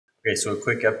Okay, so a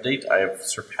quick update. I have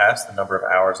surpassed the number of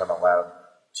hours I'm allowed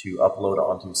to upload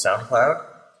onto Soundcloud.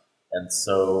 And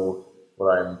so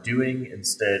what I'm doing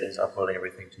instead is uploading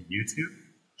everything to YouTube.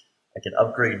 I can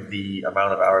upgrade the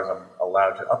amount of hours I'm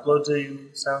allowed to upload to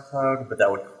SoundCloud, but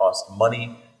that would cost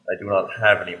money. I do not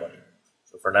have any money.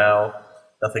 So for now,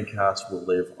 Nothing Cast will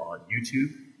live on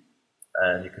YouTube,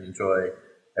 and you can enjoy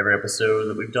every episode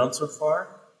that we've done so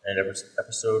far, and every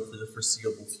episode for the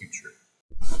foreseeable future.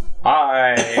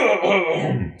 Hi.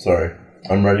 Sorry,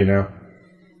 I'm ready now.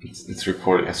 It's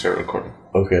recording. I started recording.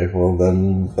 Okay, well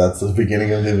then that's the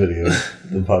beginning of the video,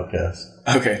 the podcast.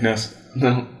 Okay, no.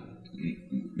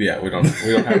 Yeah, we don't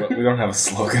have a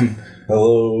slogan.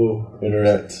 Hello,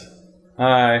 internet.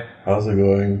 Hi. How's it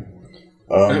going?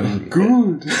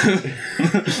 Good.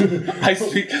 I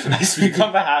speak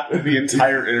on behalf of the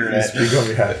entire internet. You speak on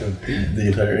behalf of the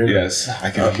entire internet. Yes, I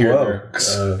can hear their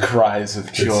cries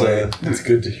of joy. It's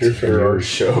good to hear from your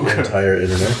show, the entire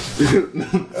internet.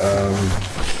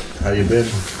 How you been?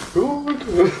 Good.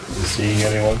 You seeing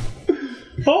anyone?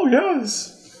 Oh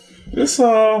yes, this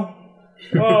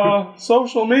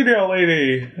social media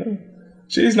lady.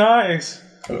 She's nice,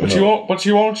 but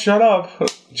she won't shut up.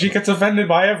 She gets offended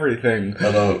by everything. I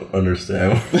don't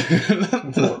understand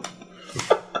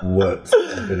what's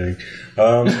happening.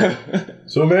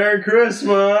 So Merry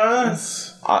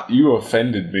Christmas! You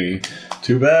offended me.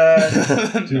 Too bad.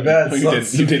 Too bad.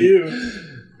 Sucks to you.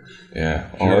 Yeah.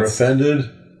 If you're offended,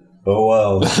 oh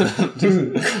well.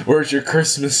 Where's your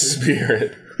Christmas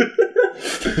spirit?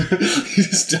 You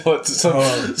just tell it to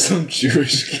some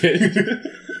Jewish kid.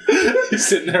 He's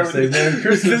sitting there with Merry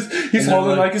Christmas. He's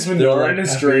holding like his menorah and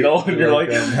his dreidel, and you're like,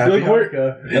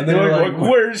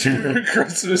 where's your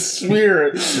Christmas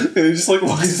spirit? And he just like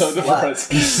walks on the front.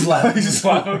 You slap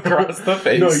him across the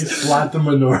face. No, you slap the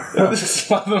menorah.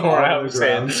 Slap the menorah out of his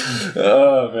hand.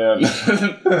 Oh man.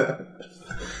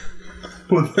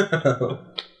 What the hell?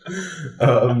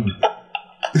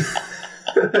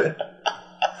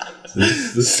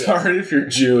 Sorry if you're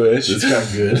Jewish. This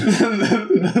got good.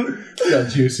 It's got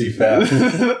juicy fat.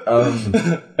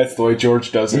 That's the way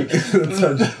George does it.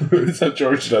 That's how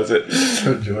George does it. That's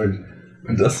how George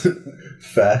does it.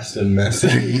 Fast and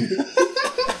messy.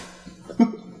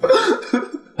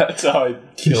 That's how I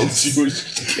kill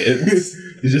Jewish kids.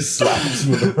 He just slaps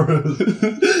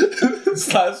menorahs.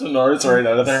 Slaps menorahs right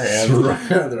out of their hands.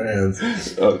 Right out of their hands.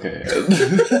 Okay.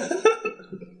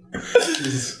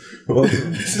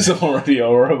 This is already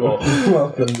horrible.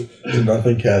 Welcome to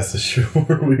Nothing Cast, the show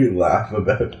where we laugh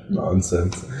about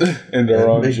nonsense and our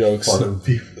own make jokes fun of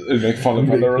people. and make fun of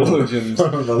other religions.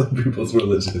 Fun of other people's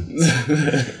religions.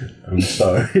 I'm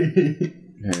sorry.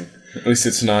 Yeah. At least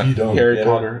it's not Harry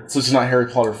Potter. So it's not Harry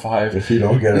Potter 5. If you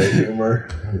don't get our humor,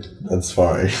 that's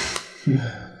fine.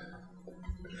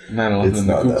 9/11 It's and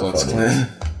not the Ku that Klux funny. Klan.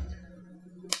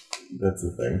 That's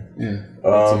the thing. Yeah.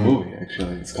 It's a movie,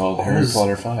 actually. It's called Harry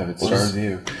Potter 5. It stars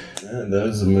you. Yeah, that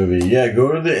is a movie. Yeah,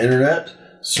 go to the internet,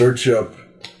 search up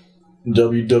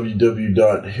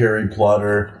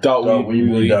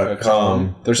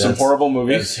www.harryplotter.weebly.com. There's some horrible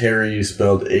movies. That's Harry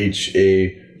spelled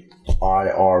Hairy.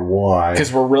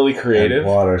 Because we're really creative. And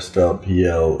Plotter spelled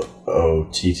Plotter.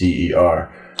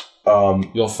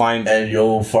 You'll find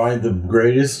the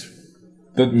greatest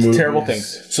movies, terrible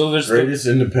things. So there's greatest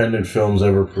independent films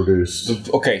ever produced.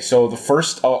 Okay, so the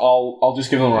first, I'll just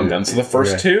give them a rundown. So the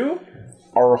first two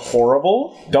are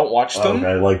horrible. Don't watch them.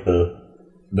 I like the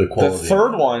quality. The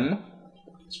third one,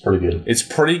 it's pretty good. It's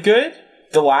pretty good.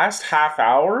 The last half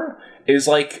hour is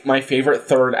like my favorite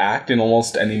third act in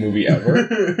almost any movie ever.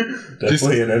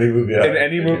 Definitely in any movie ever. In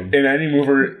any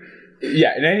movie.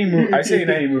 Yeah, in any movie. I say in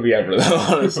any movie ever, though,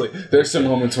 honestly. There's some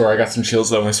moments where I got some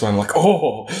chills down my spine. I'm like,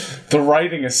 oh, the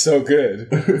writing is so good.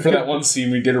 For that one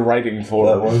scene we did a writing for.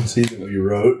 That one scene that we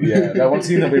wrote. Yeah, that one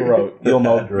scene that we wrote. You'll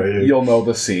know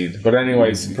the scene. But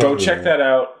anyways, go check that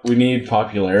out. We need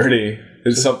popularity.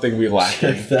 It's something we lack.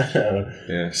 Check that out.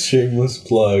 Yeah. Shameless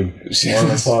plug on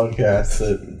a podcast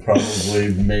that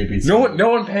probably maybe no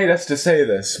one paid us to say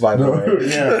this, by the way.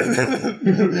 Yeah.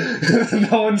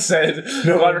 No one said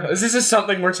this is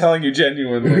something we're telling you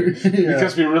genuinely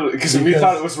because we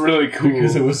thought it was really cool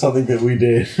because it was something that we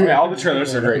did. Yeah, all the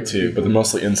trailers are great too, but they're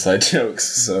mostly inside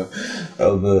jokes. So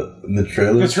the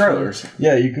trailers. The trailers.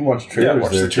 Yeah, you can watch trailers. Yeah,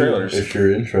 watch the trailers if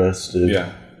you're interested.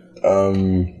 Yeah.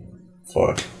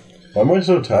 Fuck. Why am I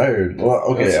so tired? Well,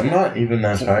 okay, I'm not even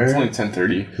that tired. It's only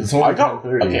 10:30. It's only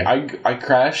 10:30. Okay, I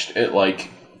crashed at like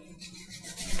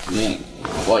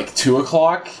 2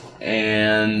 o'clock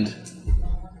and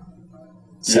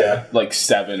like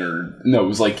 7 or no, it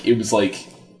was like 8,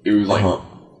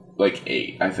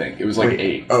 I think. It was like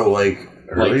 8. Oh, like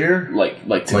Earlier?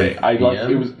 Like today. Like It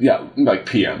PM? was like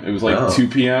PM. It was like 2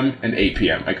 p.m. and 8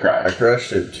 p.m. I I crashed.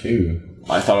 crashed at 2.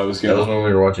 I thought I was That was gonna. when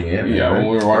we were watching Ant-Man. Yeah, right? when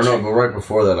we were watching- Or no, but right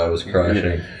before that I was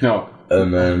crashing. No.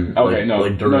 And then, Okay,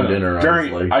 during dinner,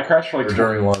 During I was I crashed for like or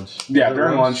during lunch. Yeah, Was it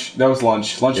during lunch. That was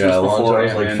lunch. Lunch Yeah, was lunch, before I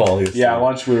was, like, Ant-Man. falling asleep. Yeah,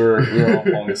 lunch we were all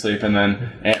falling asleep, and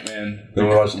then Ant-Man. Then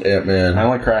we watched Ant-Man. I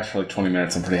only crashed for like 20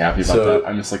 minutes. I'm pretty happy about So- that.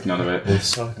 I missed like none of it.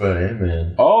 Let's talk about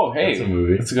Ant-Man. Oh, hey, That's a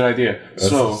movie. That's a good idea.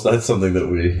 That's something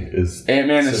that is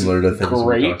Ant-Man is similar to things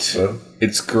great. we talked about.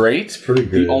 It's great. Pretty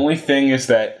good. The only thing is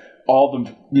that all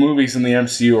the movies in the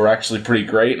MCU are actually pretty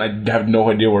great, and I have no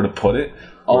idea where to put it.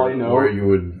 Where you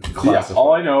would classify.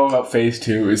 All I know about Phase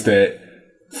 2 is that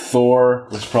Thor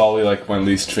was probably like my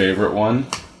least favorite one.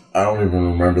 I don't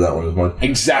even remember that one as much.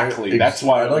 Exactly. That's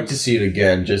why I'd like to see it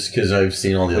again, just because I've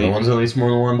seen all the other ones at least more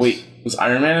than once. Wait, was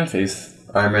Iron Man in Phase?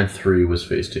 Iron Man 3 was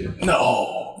Phase 2.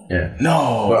 No. Yeah.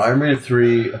 No. But Iron Man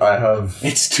 3, I have...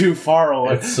 It's too far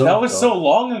away. It's so that was far. so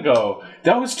long ago.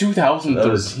 That was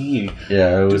 2013.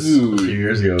 Yeah, it was Dude. a few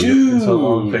years ago. Dude. That's how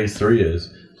long Phase 3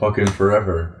 is. Fucking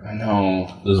forever. I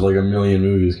know. There's like a million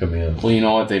movies coming out. Well, you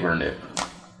know what? They've earned it.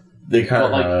 They kind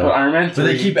of... But Iron Man 3... But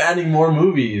they keep adding more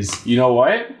movies. You know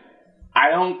what? I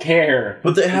don't care.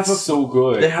 But they have it's so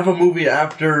good. They have a movie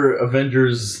after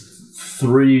Avengers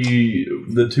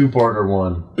 3, the two-parter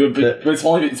one. But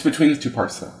it's between the two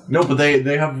parts though. No, but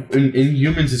they have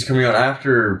Inhumans is coming out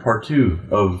after part 2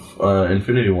 of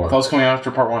Infinity War. That was coming out after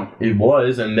part 1. It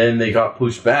was, and then they got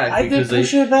pushed back because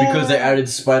they added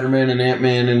Spider-Man and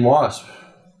Ant-Man and Wasp.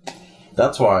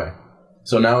 That's why.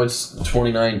 So now it's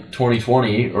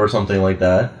 2020 or something like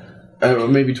that.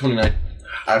 Maybe 29.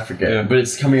 I forget. Yeah. But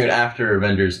it's coming out after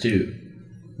Avengers 2.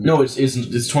 No, it's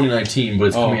 2019, but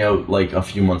it's coming out like a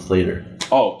few months later.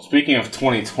 Oh, speaking of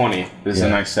 2020, this is a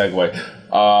nice segue.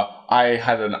 I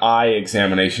had an eye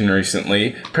examination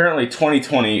recently. Apparently,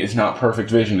 2020 is not perfect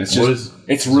vision. It's just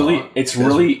it's really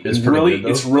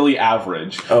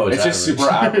average. Oh, it's just super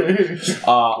average.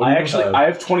 I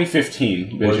have 2015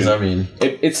 vision. What does that mean?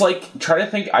 It's like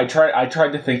I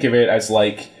tried to think of it as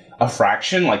like a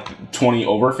fraction, like 20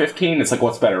 over 15. It's like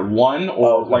what's better, 1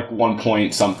 or like 1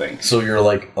 point something. So you're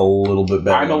like a little bit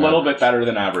better. I'm a little bit better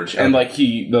than average, and like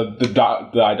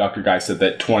the eye doctor guy said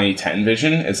that 20/10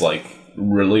 vision is like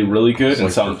really really good,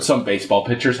 and like some baseball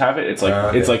pitchers have it. It's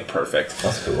like it's like perfect.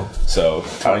 That's cool. So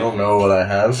I don't know what I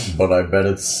have, but I bet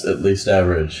it's at least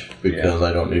average because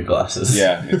I don't need glasses.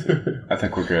 Yeah, I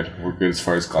think we're good. We're good as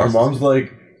far as Our glasses. mom's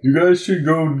like, you guys should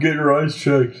go get your eyes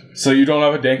checked. So you don't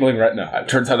have a dangling retina. It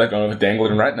turns out I don't have a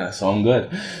dangling retina, so I'm good.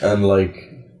 And like,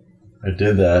 I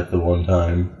did that the one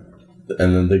time,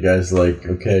 and then the guy's like,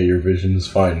 okay, your vision is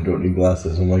fine, you don't need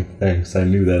glasses. I'm like, thanks, I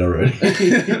knew that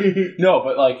already. No,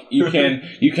 but like you can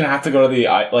have to go to the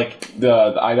eye, like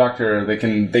the eye doctor. They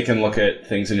can look at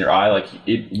things in your eye, like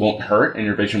it won't hurt and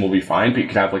your vision will be fine. But you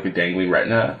could have like a dangling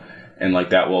retina, and like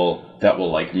that will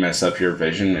like mess up your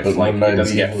vision if like it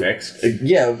doesn't get fixed.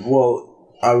 Yeah, well,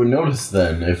 I would notice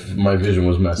then if my vision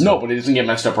was messed up. No, but it doesn't get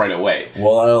messed up right away.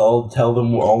 Well, I'll tell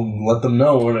them. I'll let them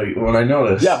know when I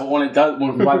notice. Yeah, but when it does,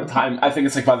 by the time I think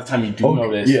it's like by the time you do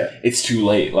notice, it's too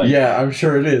late. Like yeah, I'm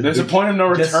sure it is. There's a point of no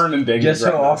return in dangling. Guess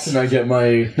how often I get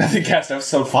my. I think cast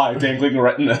episode 5 dangling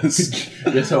retinas.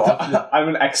 Guess how often I'm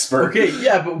an expert. Okay,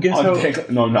 yeah, but guess how.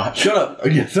 No, I'm not. Shut up.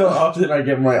 Guess how often I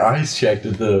get my eyes checked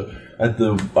at the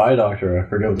eye doctor. I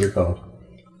forget what they're called.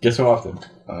 Guess how often?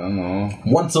 I don't know.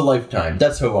 Once a lifetime.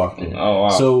 That's how often. Oh, wow.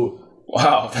 So,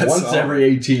 that's once every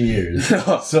 18 years.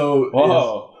 So,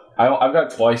 whoa. I've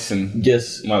got twice in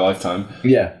my lifetime.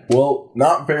 Yeah. Well,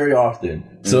 not very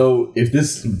often. So, if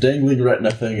this dangling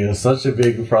retina thing is such a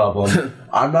big problem,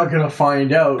 I'm not going to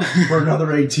find out for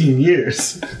another 18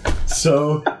 years.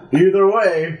 So, either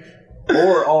way,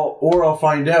 or I'll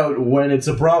find out when it's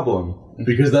a problem.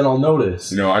 Because then I'll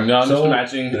notice. No, I'm not just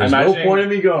imagining. There's no point in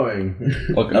me going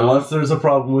unless there's a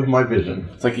problem with my vision.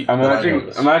 It's like I'm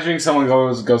imagining someone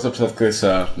goes up to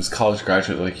this college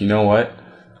graduate like, you know what?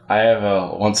 I have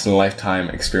a once in a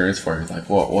lifetime experience for you. Like,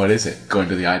 what is it? Going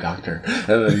to the eye doctor, and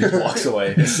then he just walks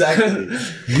away. Exactly.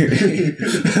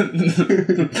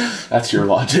 That's your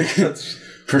logic. That's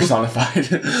personified.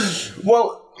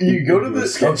 Well, you go to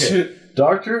this. Okay.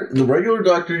 Doctor, the regular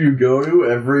doctor you go to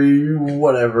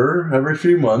every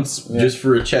few months, just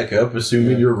for a checkup,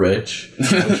 assuming you're rich,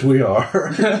 which we are.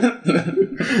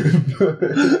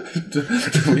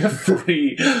 We have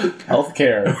free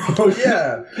healthcare. Oh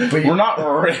yeah, but we're not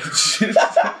rich.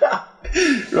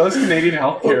 Most Canadian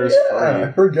healthcare is free.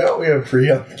 I forgot we have free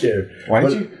healthcare. Why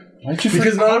did you?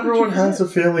 Because not everyone has a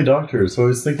family doctor, so I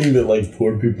was thinking that like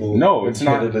poor people. No, it's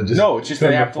not. No, it's just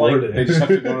they have to like they just have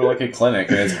to go to like a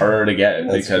clinic, and it's harder to get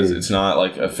because it's not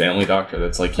like a family doctor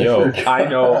that's like, yo, I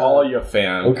know all you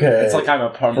fam. Okay, it's like I'm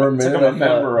a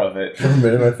member of it. For a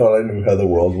minute, I thought I knew how the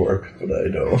world worked, but I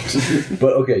don't.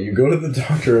 But okay, you go to the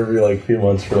doctor every like few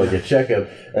months for like a checkup,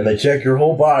 and they check your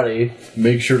whole body,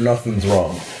 make sure nothing's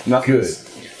wrong. Nothing's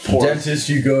good. Dentist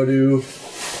you go to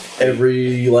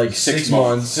every like 6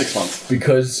 months. 6 months.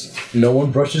 Because no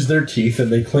one brushes their teeth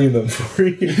and they clean them for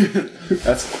you.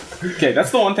 That's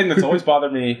the one thing that's always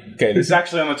bothered me. Okay, this is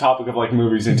actually on the topic of like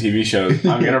movies and TV shows.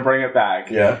 I'm gonna bring it back.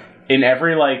 Yeah. In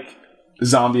every like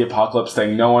zombie apocalypse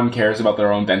thing, no one cares about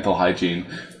their own dental hygiene.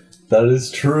 That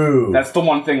is true. That's the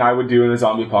one thing I would do in a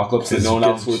zombie apocalypse that no one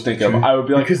else would think of. I would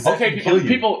be like, okay,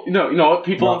 people, you know what,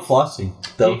 people... Not flossing.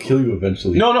 That'll kill you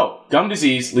eventually. No. Gum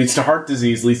disease leads to heart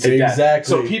disease, leads to death. Exactly.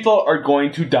 So people are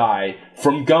going to die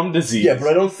from gum disease. Yeah, but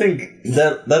I don't think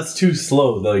that's too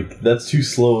slow. Like, that's too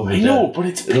slow of a I know, but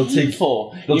it's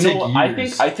painful. It'll take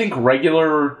years. I think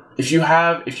regular... You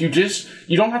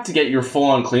don't have to get your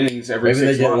full-on cleanings every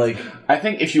 6 months. I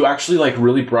think if you actually, like,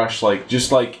 really brush, like,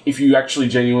 just, like, if you actually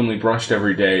genuinely brushed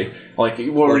every day, like,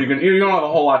 what are you going to... You don't have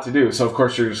a whole lot to do, so, of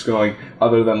course, you're just going,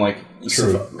 other than, like...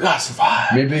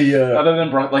 survive. Maybe, Other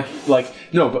than,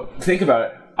 no, but think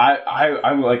about it.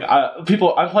 I'm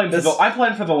playing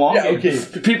for the long game. Okay.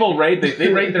 People raid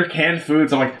their canned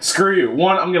foods. I'm like, screw you.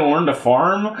 1, I'm gonna learn to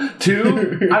farm.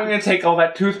 2, I'm gonna take all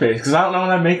that toothpaste because I don't know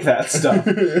how to make that stuff.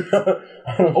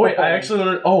 Oh wait, I actually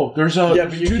learned. Oh, there's a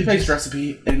toothpaste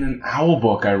recipe in an owl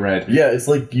book I read. Yeah, it's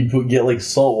like you get like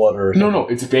salt water. No,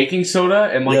 it's baking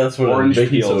soda and like orange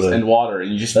peels and water,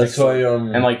 and you just mix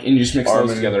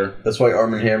those together. That's why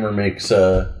Arm & Hammer makes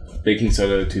baking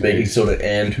soda, toothpaste.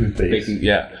 And toothpaste.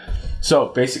 So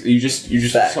basically, you just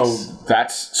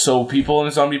so people in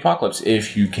a zombie apocalypse,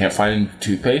 if you can't find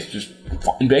toothpaste, just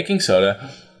find baking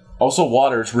soda. Also,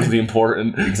 water is really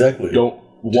important. Exactly.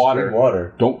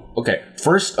 Water.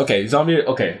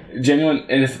 Genuine.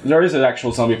 And if there is an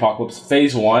actual zombie apocalypse,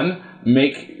 phase 1,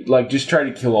 just try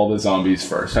to kill all the zombies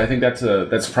first. I think that's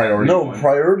priority. No, 1.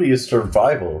 Priority is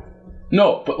survival.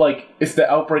 No, but like if the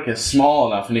outbreak is small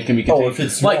enough and it can be contained, if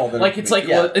it's small, it's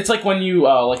like when you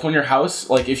when your house,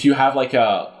 like if you have like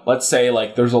let's say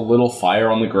like there's a little fire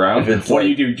on the ground, what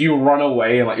do? Do you run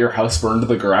away and let your house burn to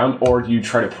the ground, or do you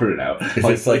try to put it out? If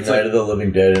it's like Night of the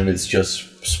Living Dead and it's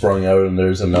just sprung out and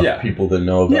there's enough people that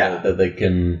know about it that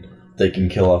they can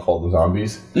kill off all the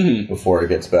zombies before it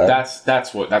gets bad. That's that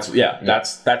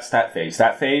phase.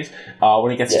 That phase,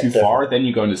 when it gets too far, then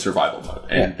you go into survival mode,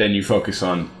 and then you focus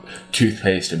on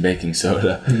toothpaste and baking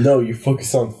soda. No, you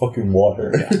focus on fucking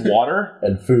water. Water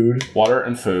and food. Water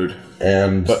and food.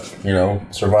 And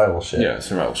survival shit. Yeah,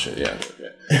 survival shit. Yeah.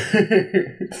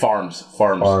 Farms.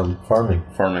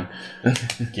 Farming.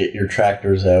 Get your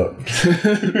tractors out.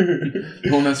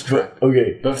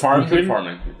 But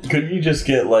farming. Couldn't you just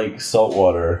get like salt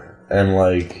water and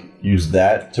like use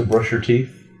that to brush your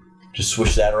teeth? Just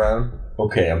switch that around.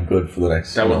 Okay, I'm good for the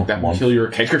next month. That would kill your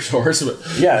canker sores. But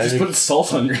just put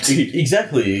salt on your teeth.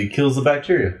 Exactly, it kills the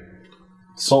bacteria.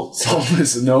 Salt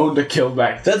is known to kill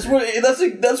bacteria.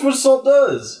 That's what salt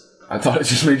does. I thought it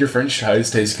just made your French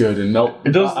fries taste good and melt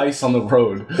ice on the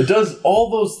road. It does all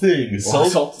those things. Well,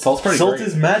 salt's pretty Salt great.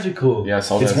 is magical. Yeah,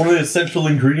 salt It's one of the essential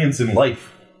ingredients in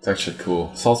life. It's actually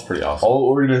cool. Salt's pretty awesome. All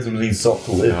organisms need salt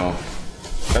to live. No.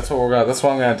 That's what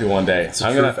I'm gonna do one day.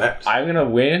 I'm gonna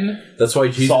win. That's why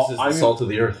Jesus is the salt of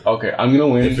the earth. Okay, I'm gonna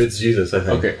win. If it's Jesus, I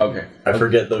think. Okay. I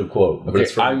forget the quote, but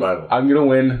it's from the Bible. I'm gonna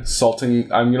win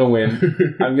salting. I'm gonna win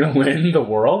the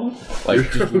world, like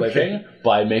just living,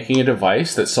 by making a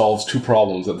device that solves 2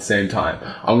 problems at the same time.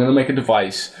 I'm gonna make a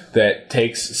device that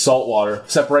takes salt water,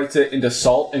 separates it into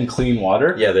salt and clean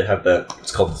water. Yeah, they have that.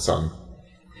 It's called the sun.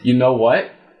 You know what?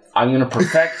 I'm gonna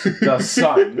perfect the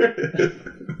sun.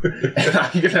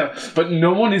 But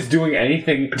no one is doing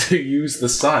anything to use the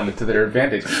sun to their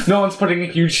advantage. No one's putting a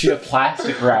huge sheet of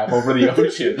plastic wrap over the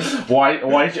ocean. Why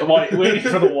waiting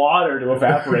for the water to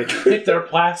evaporate, hit their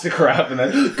plastic wrap, and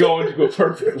then go into a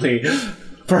perfectly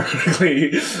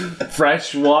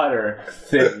fresh water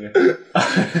thing,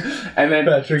 and then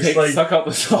suck out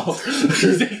the salt.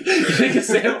 you take a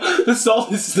sample. The salt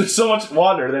there's so much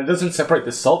water that it doesn't separate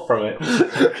the salt from it.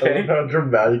 Okay? I love how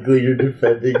dramatically you're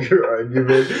defending your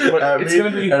argument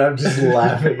and I'm just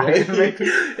laughing.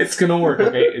 It's gonna work.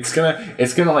 Okay, it's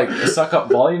gonna like suck up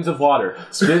volumes of water,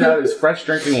 spit it out as fresh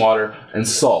drinking water and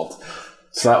salt.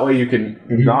 So that way you can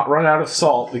not run out of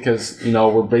salt because,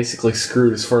 we're basically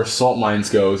screwed as far as salt mines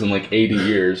goes in like 80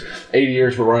 years. 80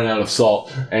 years we're running out of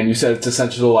salt, and you said it's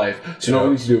essential to life. So you know what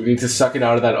we need to do? We need to suck it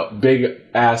out of that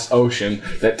big-ass ocean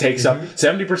that takes up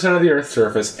 70% of the Earth's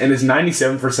surface and is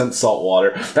 97% salt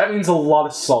water. That means a lot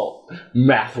of salt,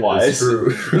 math-wise. It's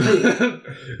true.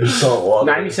 It's salt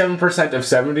water. 97% of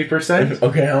 70%?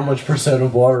 Okay, how much percent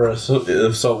of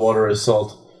salt water is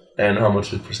salt? And how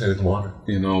much is percent is water?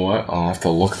 You know what? I'll have to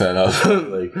look that up.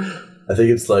 I think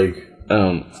it's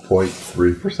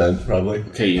 0.3% probably.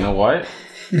 Okay, you know what?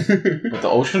 But the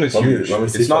ocean is huge.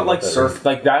 It's not like surf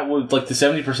like that would like the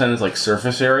 70% is like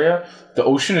surface area. The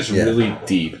ocean is really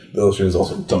deep. The ocean is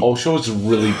also deep. The ocean is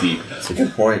really deep. That's a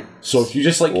good point. So if you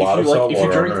just if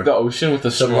you drink the ocean with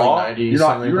a straw, you're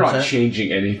not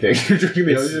changing anything. You're drinking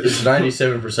the ocean. It's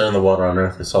 97% of the water on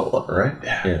Earth is salt water, right?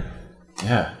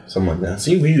 Yeah. Something like that.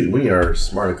 See, we are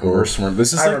smart. We're smart.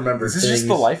 This is just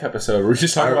the life episode. We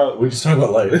just talk about life. We just talk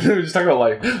about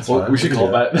life. Well, we should call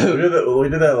that. We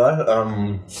did that last.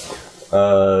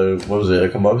 What was it? A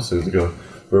couple episodes ago,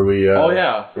 where we.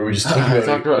 Where we just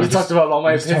talked about all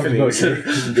my epiphanies.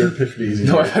 Your epiphanies.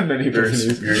 No, I've had many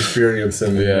epiphanies. Your experience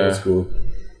in middle school.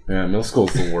 Yeah, middle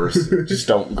school's the worst. Just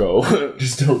don't go.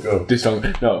 Just don't go.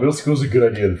 No. Middle school's a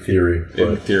good idea in theory.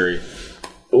 In theory.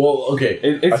 Well, okay.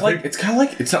 It's kind of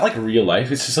like it's not like real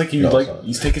life. It's just like you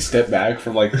take a step back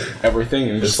from like everything,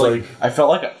 and just like I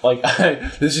felt like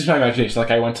this is just my imagination.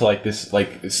 Like I went to like this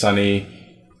like sunny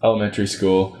elementary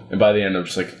school, and by the end I'm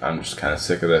just kind of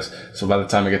sick of this. So by the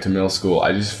time I get to middle school,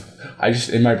 I just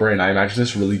in my brain I imagine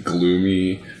this really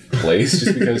gloomy place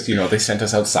just because they sent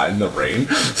us outside in the rain.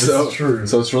 So that's true.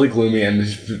 So it's really gloomy, and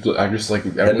I'm just like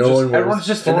everyone's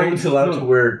just throwing. No one's allowed to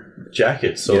wear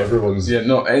jackets, so everyone's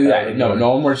no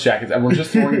one wears jackets. Everyone's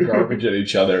just throwing garbage at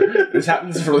each other. This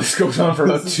goes on for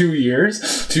about 2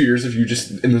 years. 2 years of you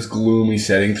just in this gloomy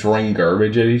setting throwing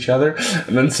garbage at each other,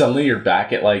 and then suddenly you're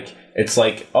back at it's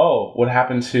like, oh, what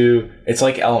happened to? It's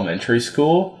like elementary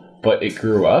school, but it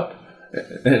grew up,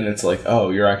 and it's like, oh,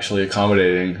 you're actually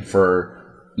accommodating for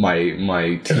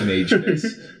my teenageness.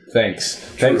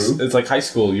 Thanks. It's like high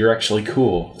school. You're actually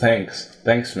cool.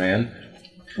 Thanks, man.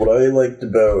 What I liked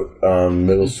about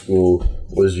middle school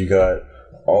was you got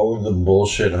all of the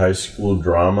bullshit high school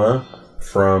drama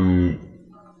from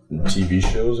TV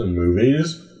shows and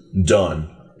movies done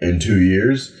in 2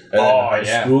 years. And then in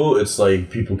high school, it's like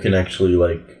people can actually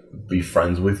be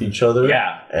friends with each other,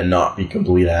 and not be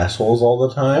complete assholes all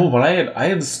the time. Oh, but I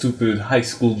had stupid high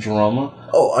school drama.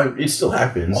 Oh, it still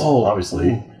happens,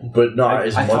 obviously, but not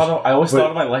as much. I always thought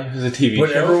of my life as a TV show,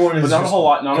 everyone is not a whole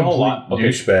lot.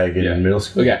 Douchebag in middle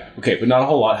school. Okay, but not a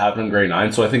whole lot happened in grade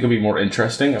 9. So I think it'd be more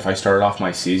interesting if I started off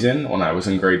my season when I was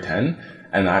in grade 10,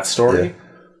 and that story. Yeah.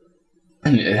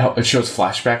 And it shows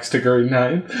flashbacks to grade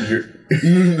 9.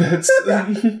 That's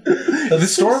the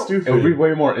story. Stupid. It would be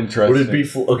way more interesting. Would it be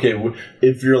okay?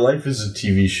 If your life is a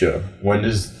TV show, when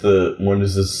does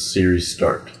this series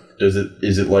start? Is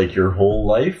it like your whole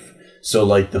life? So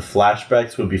like the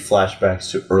flashbacks would be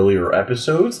flashbacks to earlier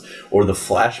episodes, or the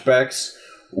flashbacks.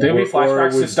 There'll be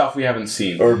flashbacks to stuff we haven't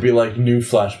seen, or it'd be like new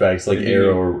flashbacks, like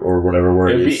Arrow or whatever. Where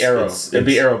it'd be Arrow. It'd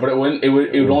be Arrow, but it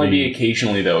would only be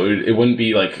occasionally though. It wouldn't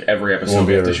be like every episode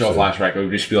we have to show a flashback. It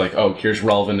would just be like, oh, here's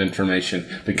relevant information,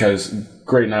 because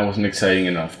grade 9 wasn't exciting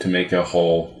enough to make a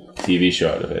whole TV show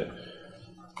out of it.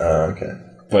 Okay.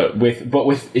 But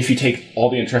if you take all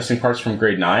the interesting parts from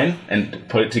grade 9 and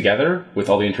put it together with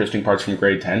all the interesting parts from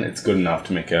grade 10, it's good enough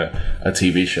to make a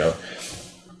TV show.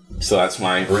 So that's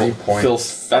my philosophy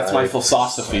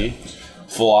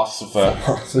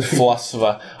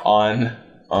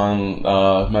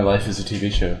on my life as a TV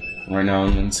show. Right now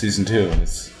I'm in season 2, and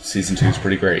season 2 is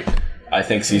pretty great. I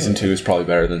think season 2 is probably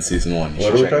better than season 1.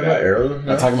 What are we talking about? Arrow?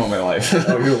 I'm talking about my life.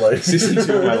 Oh, your life. Season 2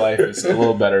 of my life is a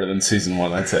little better than season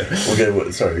 1, I'd say.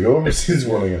 Okay, sorry, go over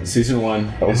season 1 again. Season 1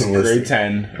 is grade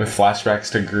 10 with flashbacks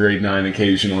to grade 9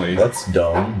 occasionally. That's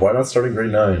dumb. Why not starting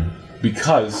grade 9?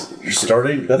 Because you're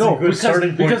starting. That's a good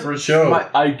starting point for a show.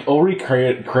 I already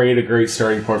create a great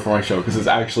starting point for my show because it's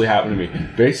actually happened to me.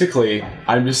 Basically,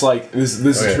 I'm just like this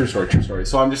is a true story.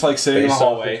 So I'm just like sitting in the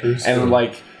hallway and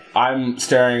like I'm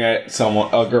staring at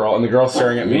a girl, and the girl's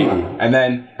staring at me, and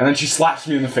then she slaps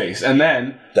me in the face, and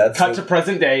then cut to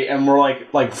present day, and we're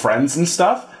like friends and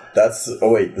stuff.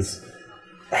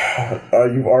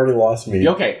 You've already lost me.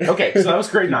 Okay. So that was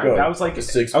grade 9. That was like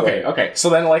okay. So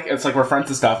then it's like we're friends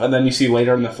and stuff, and then you see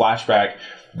later in the flashback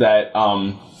that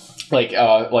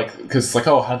because like,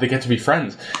 oh, how'd they get to be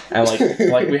friends? And like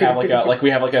we have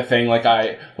like a thing,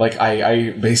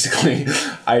 I basically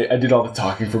I did all the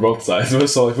talking for both sides,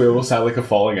 so like we almost had like a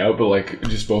falling out, but like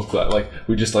just both like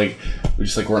we just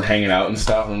weren't hanging out and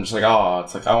stuff, and I'm just like, oh,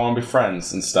 it's like I want to be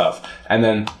friends and stuff, and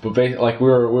then like we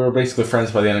were basically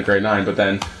friends by the end of grade 9, but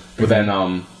then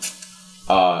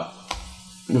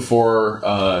before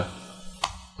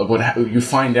you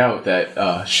find out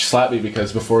that she slapped me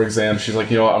because before exam she's like,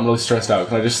 you know what, I'm really stressed out,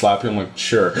 can I just slap you? I'm like,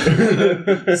 sure. So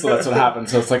that's what happened.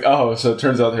 So it's like, oh, so it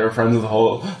turns out they were friends of the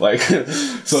whole like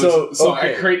so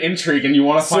I create intrigue, and you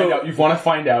want to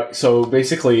find out. So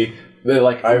basically they're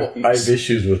like, I have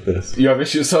issues with this. You have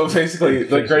issues. So basically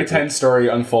the grade 10 story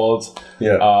unfolds.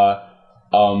 Yeah.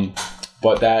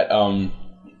 But that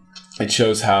it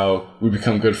shows how we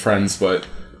become good friends, but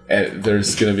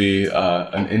there's going to be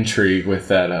an intrigue with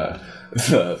that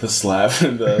the slap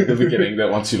in the beginning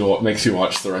that makes you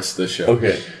watch the rest of the show.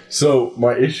 Okay, so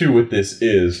my issue with this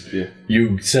is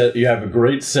you have a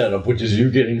great setup, which is you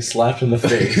getting slapped in the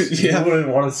face. You wouldn't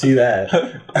want to see that.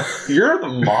 You're a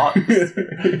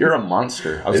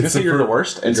monster. I was going to say you're the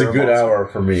worst. And it's a good hour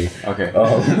for me. Okay.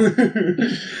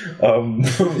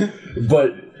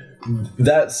 But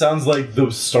that sounds like the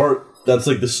start. That's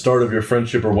like the start of your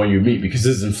friendship or when you meet, because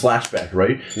this is in flashback,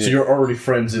 right? Yeah. So you're already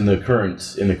friends in the current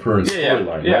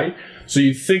storyline, right? So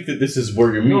you'd think that this is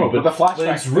where you meet, but the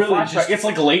flashback, it's really it's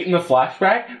like late in the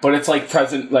flashback, but it's like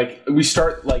present. Like we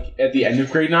start like at the end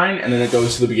of grade 9, and then it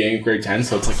goes to the beginning of grade 10,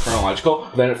 so it's like chronological.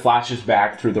 Then it flashes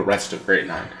back through the rest of grade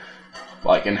 9.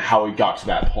 Like, and how it got to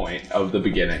that point of the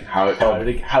beginning. How did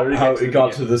it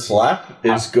get to the slap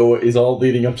is all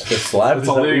leading up to the slap. It's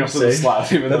all leading up to the slap.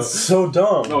 That's so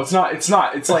dumb. No, it's not. It's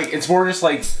not. It's like it's more just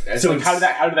like how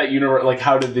did that universe, like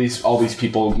how did all these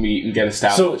people meet and get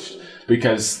established?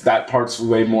 Because that part's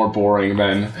way more boring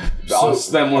than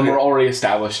when we're already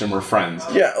established and we're friends.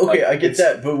 Yeah, okay, I get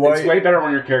that, but why? It's way better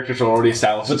when your characters are already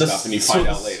established and stuff, and you find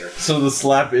out later. So the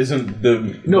slap isn't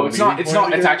the no, it's not. It's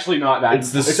not. It's actually not that.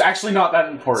 It's actually not that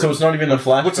important. So it's not even a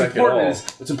flashback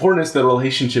What's important is the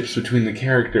relationships between the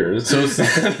characters. So is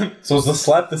the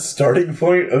slap the starting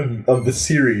point of the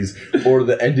series or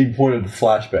the ending point of the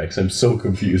flashbacks? I'm so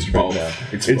confused right now.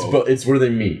 It's where they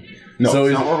meet. No, so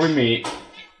it's not where we meet.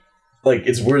 Like,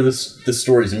 it's where the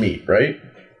stories meet, right?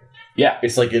 Yeah.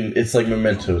 It's like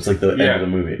Memento. It's like the end of the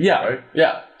movie. Yeah. Right?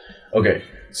 Yeah. Okay.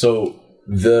 So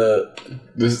I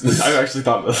actually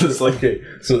thought this was like... Okay.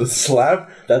 So the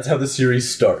slap, that's how the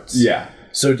series starts. Yeah.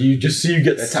 So do you just see you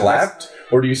get slapped,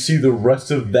 or do you see the rest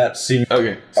of that scene?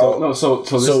 Okay. So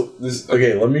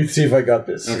okay, let me see if I got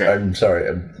this. Okay. I'm sorry.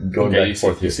 I'm going back and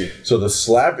forth here. So the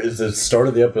slap is the start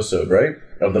of the episode, right?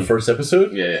 Of the first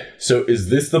episode? Yeah. So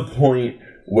is this the point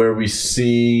where we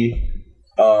see,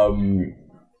 do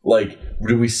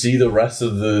we see the rest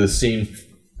of the scene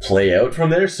play out from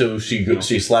there? So she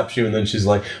slaps you, and then she's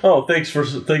like, "Oh, thank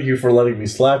you for letting me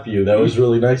slap you. That was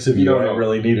really nice of you. No. I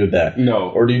really needed that." No.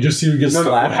 Or do you just see her get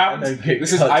slapped?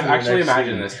 I've actually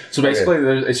imagined this. So basically,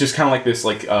 it's just kind of like this,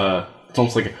 like it's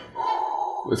almost like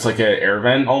it's like an air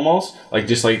vent almost, like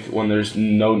just like when there's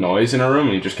no noise in a room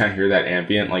and you just kind of hear that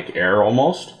ambient like air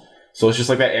almost. So it's just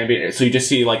like that ambient. So you just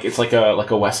see like it's like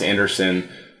a Wes Anderson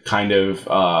kind of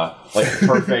like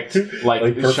perfect like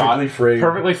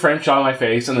perfectly framed shot of my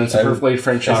face, and then it's a perfectly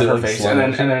framed shot of her face, and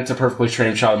then it's a perfectly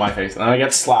framed shot of my face, and then I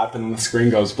get slapped, and then the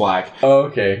screen goes black. Oh,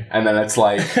 okay. And then it's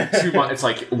like 2 months. It's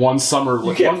like one summer.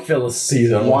 You can't fill a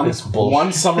season with this bullshit.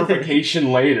 One summer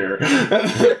vacation later.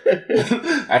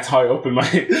 That's how I open my.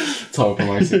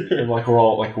 I'm like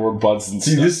we're buds and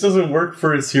stuff. See, this doesn't work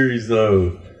for a series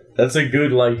though. That's a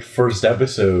good first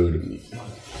episode.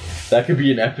 That could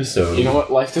be an episode. You know what?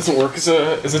 Life doesn't work as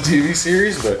a TV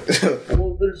series, but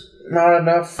well, there's not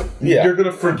enough. Yeah, you're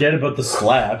gonna forget about the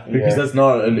slap because that's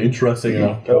not an interesting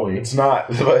enough point. It's not,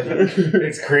 but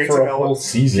it creates for a whole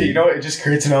season. You know, it just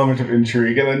creates an element of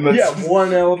intrigue, and then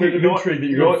one element of intrigue that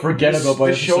you're gonna forget about.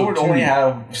 By the show would only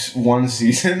have one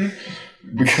season.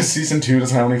 Because season 2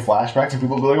 doesn't have any flashbacks, and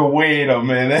people will be like, "Wait a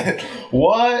minute,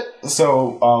 what?"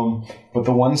 So, but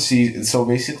the one season. So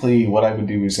basically, what I would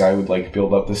do is I would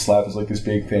build up this slap as this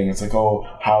big thing. It's like, oh,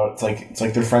 how it's like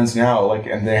they're friends now,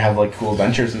 and they have cool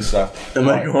adventures and stuff. Am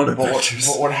I going adventures?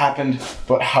 But what happened?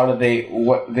 But how did they?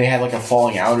 What they had a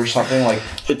falling out or something? I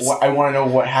want to know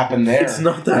what happened there. It's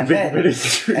not that big of an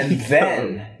intrigue. And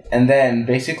then. and then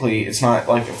basically it's not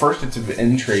like at first it's an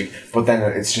intrigue, but then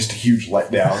it's just a huge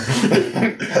letdown.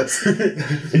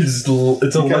 It's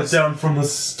a letdown from the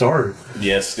start.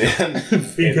 Yes, Dan.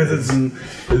 Because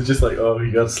it's just like, oh,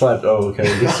 he got slapped. Oh, okay.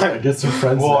 I guess they're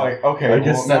friends. Well, now. I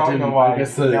guess that didn't.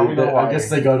 I guess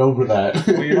they got over that.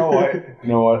 Well, you know what? You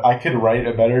know what? I could write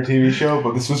a better TV show,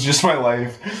 but this was just my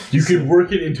life. You could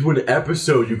work it into an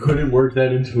episode. You couldn't work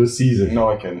that into a season. No,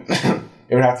 I couldn't.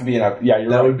 It would have to be an yeah. You're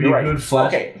that right. would be a good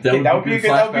flash. Okay, that would be a good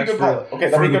pilot. Okay,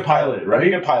 that would be a good pilot, right?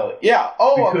 That'd be a good pilot. Yeah.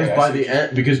 Oh, because by the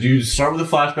end, because you start with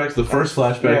the flashbacks. The first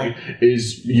flashback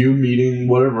is you meeting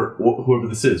whoever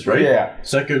this is, right? Yeah.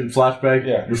 Second flashback,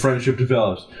 your friendship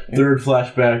develops. Third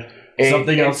flashback.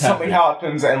 Something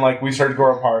happens, and like we start to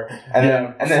grow apart, and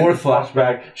then fourth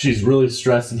flashback, she's really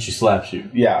stressed and she slaps you.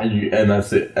 Yeah, and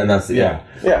that's it, and that's the end.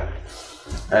 Yeah,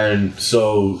 and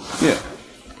so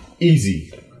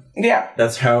easy. Yeah,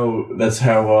 that's how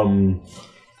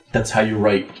you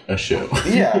write a show.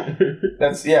 Yeah,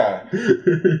 yeah.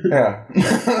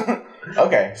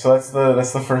 Okay, so that's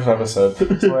the first episode.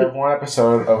 So I have one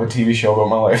episode of a TV show about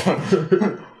my life.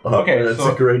 Okay, that's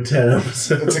a great 10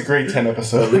 episode. It's a great 10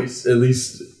 episode. At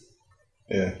least.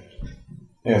 Yeah.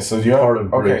 Yeah. So do you have part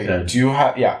of grade 10? Do you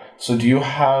have So do you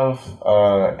have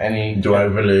any? Do I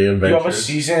have any adventures? Do you have a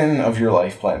season of your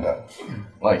life planned out?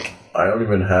 Like I don't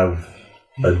even have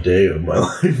a day of my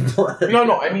life planned.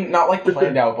 No, I mean not like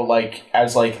planned out, but like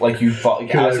as like you thought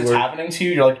as it's happening to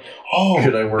you, you're like, oh,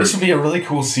 this would be a really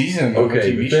cool season of a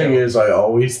TV the thing is, I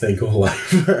always think of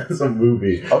life as a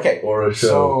movie, or a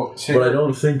show, but I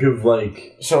don't think of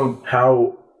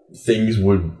how things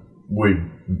would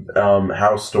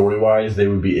how story wise they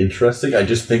would be interesting. I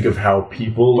just think of how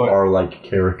people are like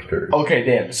characters. Okay,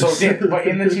 Dan. So, but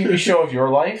in the TV show of your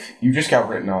life, you just got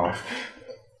written off.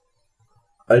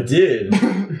 I did.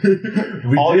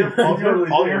 All your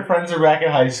friends are back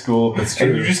at high school,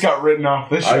 and you just got written off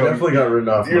this show. I definitely got written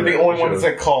off. You're the only one that's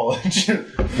at college.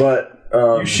 But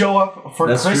you show up for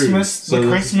Christmas, the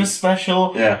Christmas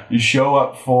special. Yeah. You show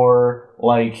up for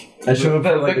I show up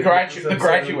for the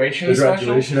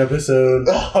graduation episode.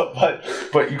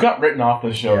 but you got written off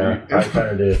the show. Yeah, I kind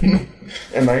of did.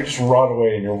 And now you just rot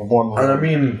away in your one room. And I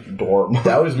mean, dorm.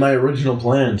 That was my original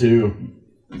plan too.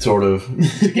 Sort of.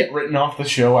 To get written off the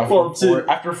show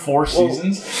after four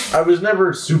seasons? I was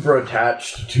never super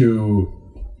attached to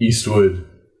Eastwood.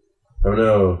 Oh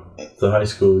no, the high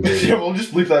school we go to. Yeah, we'll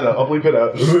just bleep that out. I'll bleep it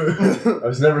out. I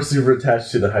was never super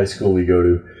attached to the high school we go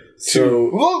to. So,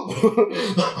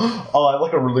 oh, I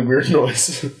like a really weird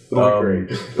noise.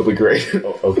 It'll be great.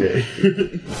 Oh, okay.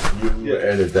 You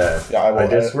edit that. Yeah, I will. I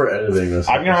guess we're editing this.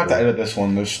 I'm gonna have to edit this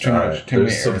one. There's too much.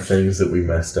 There's some things that we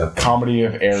messed up. Comedy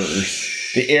of errors.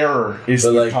 The error is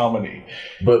the comedy.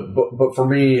 But for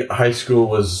me, high school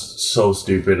was so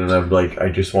stupid, and I'm like, I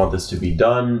just want this to be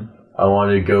done. I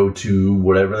want to go to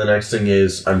whatever the next thing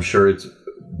is. I'm sure it's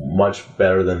much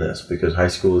better than this because high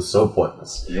school is so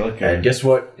pointless. Okay. And guess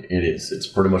what? It is. It's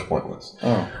pretty much pointless.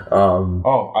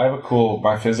 Oh. I have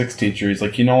my physics teacher. He's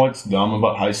like, you know what's dumb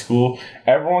about high school?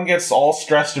 Everyone gets all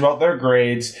stressed about their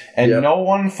grades, and no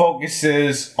one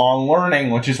focuses on learning,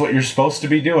 which is what you're supposed to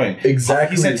be doing.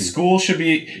 Exactly. He said school should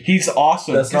be. He's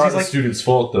awesome. That's not the student's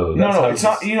fault, though. No, it's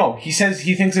not. You know, he says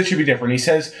he thinks it should be different.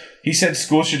 He said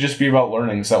school should just be about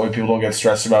learning, so that way people don't get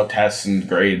stressed about tests and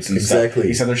grades and stuff.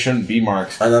 He said there shouldn't be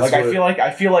marks. And that's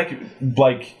I feel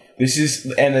like this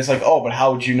is, and it's like, oh, but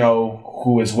how would you know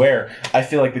who is where? I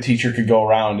feel like the teacher could go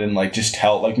around and like just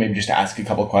tell, like maybe just ask a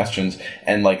couple questions,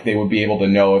 and like they would be able to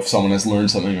know if someone has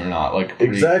learned something or not, like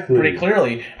pretty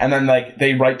clearly. And then like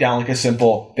they write down like a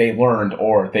simple they learned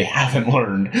or they haven't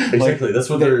learned. Exactly, like, that's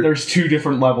what there's two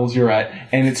different levels you're at,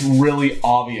 and it's really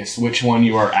obvious which one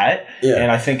you are at. Yeah.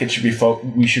 And I think it should be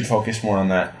we should focus more on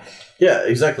that. Yeah,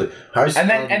 exactly. And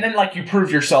then like you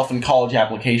prove yourself in college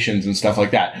applications and stuff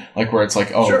like that. Like where it's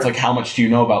like, oh, it's like, how much do you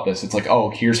know about this? It's like, oh,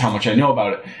 here's how much I know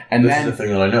about it. And this is the thing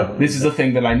that I know. This is the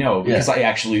thing that I know because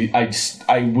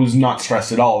I was not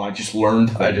stressed at all. I just learned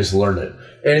things. I just learned it.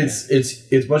 And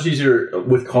it's much easier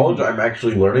with college. I'm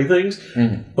actually learning things,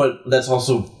 but that's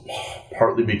also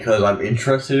partly because I'm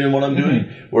interested in what I'm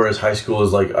doing. Whereas high school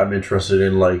is like I'm interested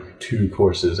in like 2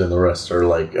 courses, and the rest are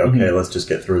like, okay, let's just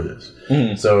get through this.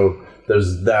 So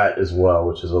there's that as well,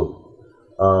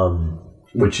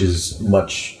 which is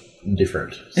much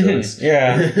different. So it's,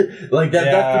 like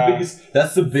that.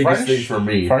 That's the biggest thing for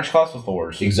me. French class was the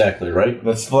worst. Exactly right.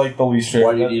 That's like the least favorite.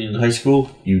 Why do you need it in high school?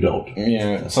 You don't.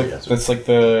 Yeah, that's like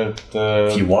the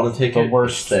if you want to take the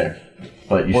worst there,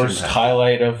 but you worst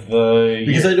highlight of the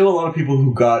because I know a lot of people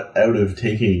who got out of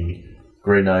taking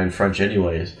grade 9 French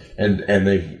anyways, and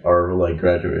they are like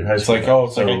graduated high school.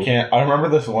 It's like I can't. I remember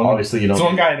this one. Obviously, you don't. This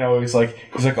one guy I know. He's like,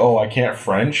 oh, I can't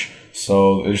French,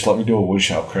 so they just let me do a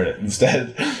woodshop credit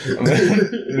instead. And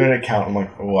then it count. I'm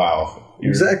like, wow.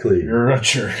 Exactly. You're a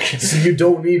jerk. So you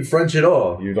don't need French at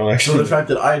all. You don't actually. So the fact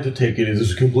that I had to take it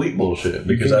is complete bullshit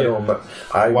because I don't.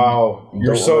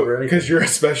 You're so because you're a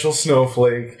special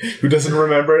snowflake who doesn't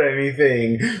remember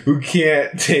anything, who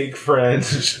can't take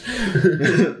French.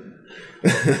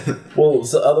 Well,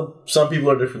 some people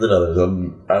are different than others.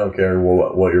 I don't care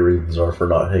what your reasons are for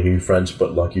not taking French,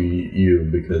 but lucky you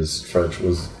because French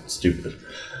was stupid.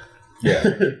 Yeah,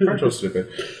 French was stupid.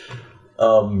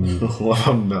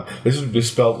 No. This is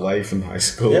misspelled life in high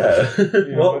school. Yeah.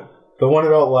 Well, the one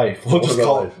about life. We'll just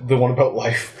call it the one about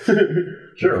life.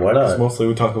 Sure, why not? Because mostly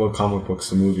we talk about comic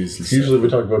books and movies. And usually we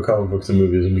talk about comic books and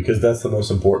movies, and because that's the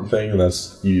most important thing, and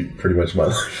that's pretty much my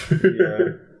life.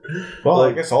 Yeah. Well,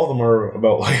 I guess all of them are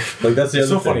about life. Like that's the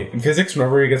other thing. Funny. In physics,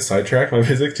 whenever you get sidetracked, my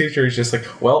physics teacher is just like,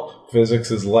 well,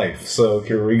 physics is life, so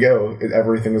here we go.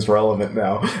 Everything is relevant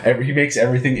now. He makes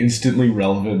everything instantly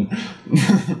relevant.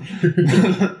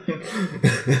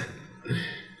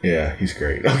 Yeah, he's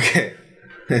great. Okay.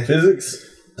 Physics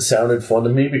sounded fun to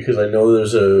me because I know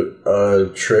there's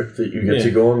a trip that you get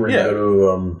to go on where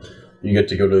you get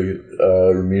to go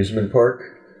to amusement park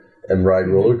and ride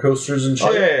roller coasters and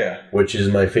shit. Yeah. Which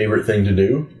is my favorite thing to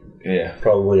do. Yeah.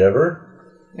 Probably ever.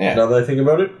 Yeah. Now that I think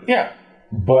about it. Yeah.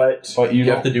 But you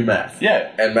have to do math.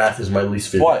 Yeah. And math is my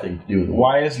least favorite thing to do in the world.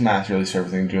 Why is math your least favorite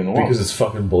thing to do in the world? Because it's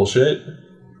fucking bullshit.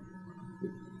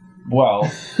 Well,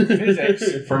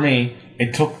 physics, for me,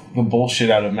 it took the bullshit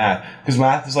out of math. Because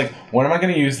math is like, when am I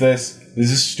going to use this?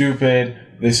 This is stupid.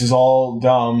 This is all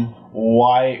dumb.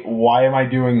 Why am I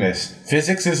doing this?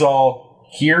 Physics is all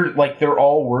here, like, they're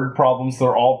all word problems.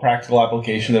 They're all practical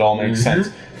application that all makes sense.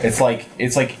 It's like,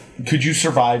 could you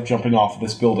survive jumping off of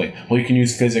this building? Well, you can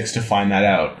use physics to find that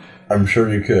out. I'm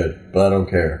sure you could, but I don't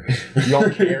care. You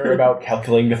don't care about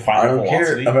calculating the final velocity?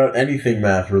 I don't care about anything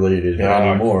math related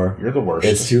anymore. You're the worst.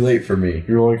 It's too late for me.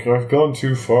 You're like, I've gone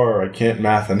too far. I can't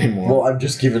math anymore. Well, I've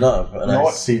just given up. And you know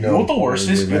what? You know what the worst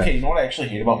is? Okay, you know what I actually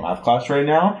hate about math class right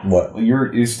now? What?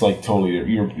 It's like totally.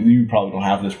 You probably don't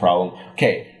have this problem.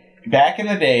 Okay. Back in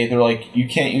the day, they're like, you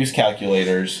can't use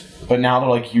calculators, but now they're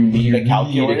like, you need a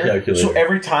calculator. So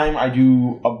every time I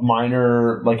do a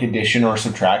minor like addition or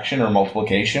subtraction or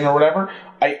multiplication or whatever,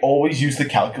 I always use the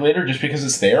calculator just because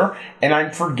it's there, and I'm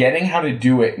forgetting how to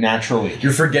do it naturally.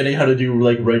 You're forgetting how to do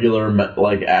like regular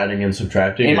like adding and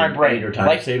subtracting in my brain, your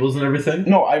times tables and everything.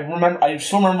 No, I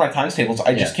still remember my times tables.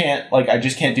 I just can't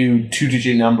do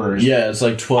 2-digit numbers. Yeah, it's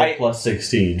like 12 plus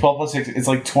 16. 12 plus 16. It's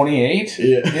like 28.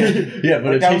 Yeah, yeah,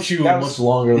 but it takes you much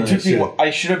longer than it should. I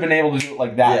should have been able to do it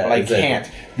like that, but I can't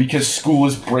because school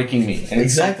is breaking me. And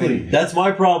exactly, that's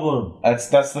my problem. That's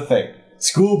the thing.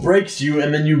 School breaks you,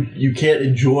 and then you can't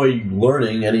enjoy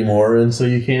learning anymore, and so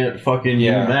you can't fucking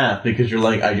do math because you're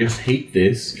like, I just hate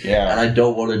this, and I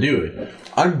don't want to do it.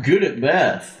 I'm good at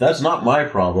math. That's not my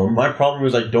problem. My problem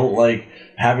is I don't like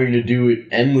having to do it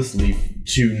endlessly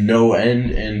to no end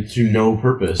and to no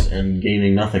purpose and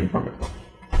gaining nothing from it.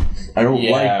 I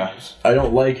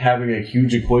don't like having a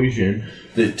huge equation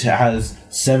that has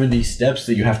 70 steps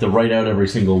that you have to write out every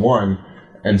single one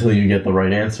until you get the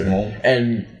right answer.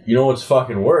 And you know what's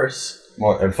fucking worse?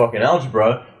 What? And fucking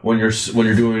algebra, when you're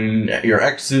doing your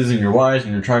x's and your y's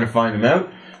and you're trying to find them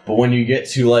out, but when you get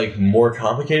to like more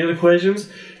complicated equations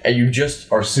and you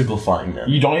just are simplifying them.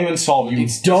 You don't even solve it. You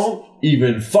don't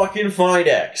even fucking find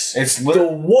x. It's the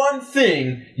one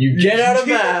thing you get out of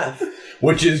math,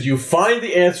 which is you find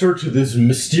the answer to this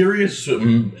mysterious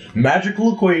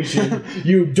magical equation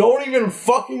you don't even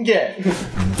fucking get.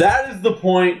 That is the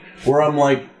point where I'm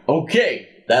like, okay,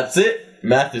 that's it.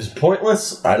 Math is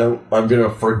pointless. I'm gonna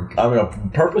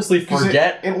purposely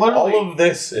forget all of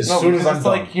this as soon as I'm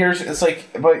done.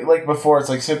 But before it's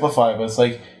like simplify, but it's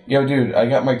like, yo, dude, I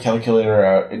got my calculator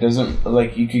out. It doesn't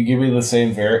like you could give me the same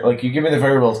you give me the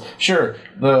variables. Sure,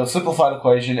 the simplified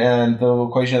equation and the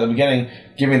equation at the beginning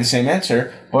give me the same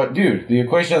answer. But dude, the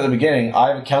equation at the beginning, I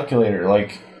have a calculator.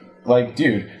 Like,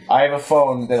 dude, I have a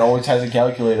phone that always has a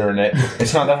calculator in it.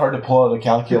 It's not that hard to pull out a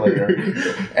calculator.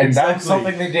 And that's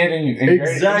something they did in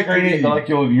grade 8. They're like,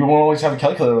 you won't always have a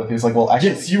calculator with you. It's like, well, actually...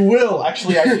 Yes, you will.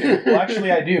 Actually, I do. Well,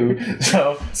 actually, I do.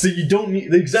 So you don't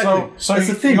need... Exactly. So that's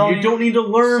the thing. You don't need to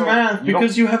learn math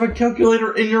because you have a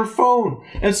calculator in your phone.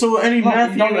 And so any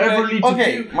math you ever need to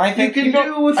do, you can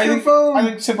do with your phone. I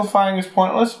think simplifying is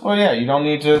pointless. Well, yeah, you don't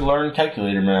need to learn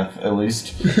calculator math, at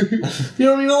least. You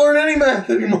don't need to learn any math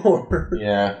anymore.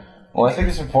 Yeah. Well, I think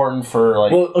it's important for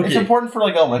like. Well, okay. It's important for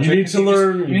like elementary. You need to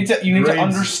learn. You need to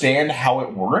understand how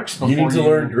it works. Before you need to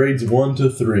learn grades 1 to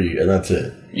 3, and that's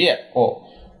it. Yeah. Well,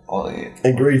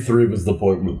 and grade 3 was the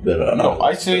point that.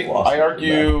 I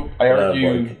argue.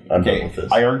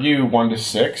 I argue 1 to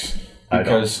 6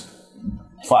 because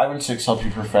 5 and 6 help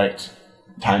you perfect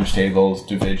times tables,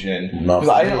 division. Because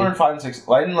I didn't learn 5 and 6.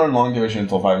 I didn't learn long division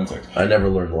until 5 and 6. I never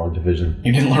learned long division.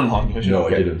 You didn't learn long division? No,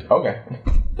 I didn't. Okay.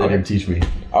 They didn't teach me.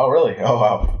 Oh, really? Oh,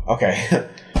 wow. Okay.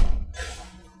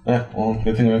 Yeah, well,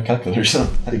 good thing we have calculators.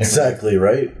 Exactly,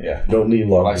 right? Yeah. Don't need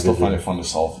long division. I still find it fun to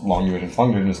solve long division.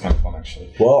 Long division is kind of fun,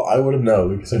 actually. Well, I would have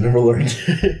known because I never learned it.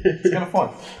 It's kind of fun.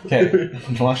 Okay,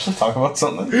 do you want to talk about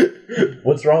something?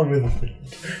 What's wrong with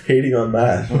hating on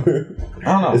math? I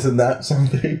don't know. Isn't that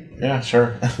something? Yeah,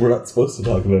 sure. We're not supposed to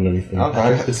talk about anything.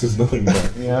 Okay. This is nothing more.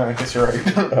 Yeah, I guess you're right.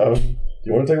 Do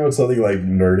you want to talk about something like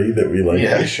nerdy that we like?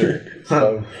 Yeah, sure.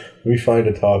 We find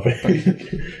a topic.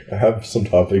 I have some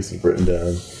topics written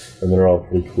down, and they're all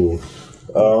pretty cool.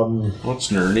 What's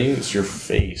nerdy? It's your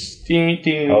face.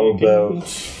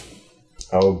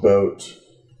 How about?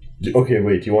 Okay,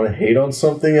 wait. Do you want to hate on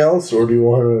something else, or do you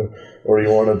want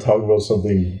to talk about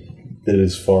something that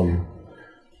is fun?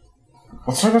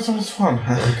 Let's talk about something that's fun.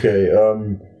 Okay.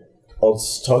 I'll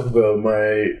talk about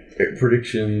my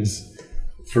predictions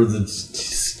for the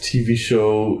TV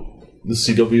show, the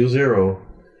CW Zero.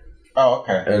 Oh,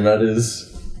 okay. And that is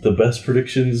the best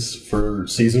predictions for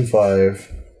season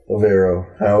 5 of Arrow.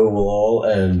 How it will all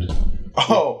end.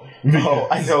 Oh,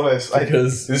 I know this.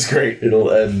 Because this is great.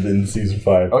 It'll end in season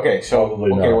 5. Okay, so probably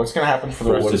not. What's going to happen for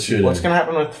the rest of season? What's going to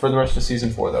happen for the rest of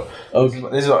season 4 though? Okay,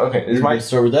 this is my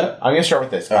start with that. I'm going to start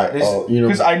with this.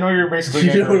 Because I know you're basically.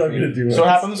 You know what I'm going to do. So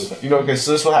what happens? Okay,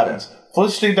 so this is what happens.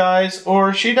 Felicity dies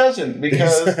or she doesn't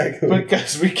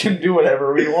because we can do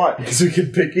whatever we want. Because we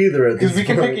can pick either at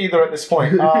this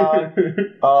point.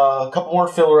 A couple more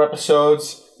filler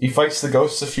episodes. He fights the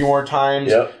ghosts a few more times.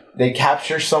 Yep. They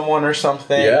capture someone or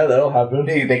something. Yeah, that'll happen.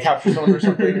 They capture someone or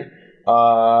something.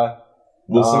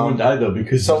 Will someone die though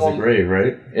because it's a grave,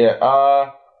 right?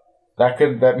 Yeah.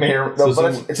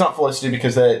 It's not Felicity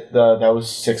because that was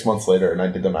 6 months later, and I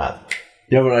did the math.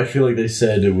 Yeah, but I feel like they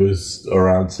said it was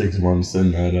around 6 months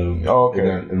in that.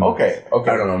 Okay. I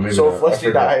don't know. Maybe so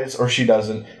Felicity dies or she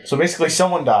doesn't. So basically,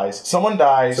 someone dies. Someone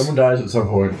dies at some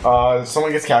point.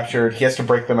 Someone gets captured. He has to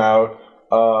break them out.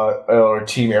 Or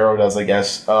Team Arrow does, I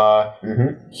guess.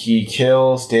 He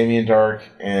kills Damien Dark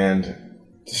and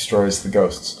destroys the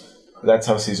ghosts. That's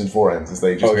how season 4 ends.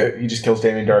 He just kills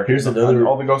Damien Dark. Here's another.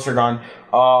 All the ghosts are gone.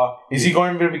 Is he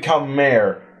going to become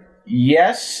mayor?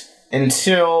 Yes.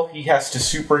 Until he has to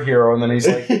superhero, and then he's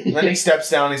like, then he steps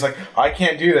down. And he's like, I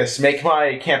can't do this. Make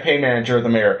my campaign manager the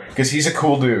mayor because he's a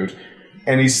cool dude,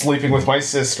 and he's sleeping with my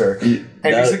sister,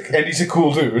 and he's a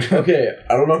cool dude. Okay,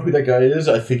 I don't know who that guy is.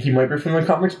 I think he might be from the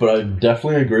comics, but I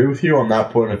definitely agree with you on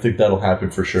that point. I think that'll happen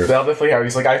for sure. That'll definitely happen.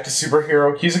 He's like, I have to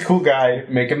superhero. He's a cool guy.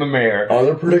 Make him the mayor.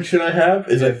 Other prediction I have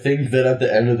is I think that at the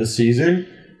end of the season,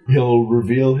 he'll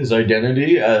reveal his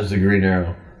identity as the Green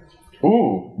Arrow.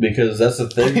 Ooh. Because that's the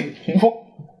thing.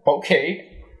 Okay.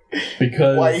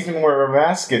 Because why even wear a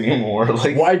mask anymore?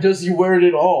 Like, why does he wear it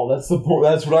at all? That's the point.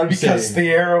 That's what I'm saying. Because the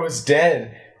Arrow is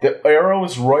dead. The Arrow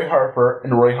is Roy Harper,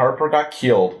 and Roy Harper got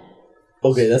killed.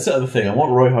 Okay, that's the other thing. I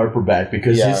want Roy Harper back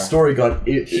because his story got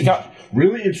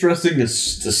really interesting the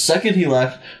second he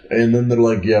left, and then they're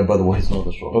like, yeah, by the way, he's not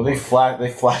this role. Well, they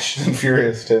flashed and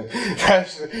furious him.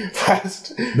 Fast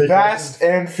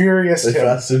and furious him.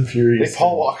 They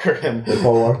Paul Walker him. They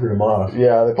Paul Walker him off.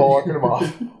 Yeah, they Paul Walker him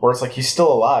off. Or it's like he's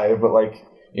still alive, but like,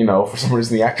 for some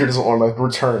reason the actor doesn't want to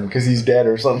return because he's dead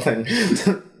or something.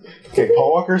 Okay,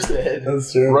 Paul Walker's dead.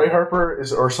 That's true. Roy Harper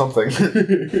is or something.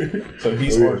 So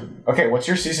he's okay. What's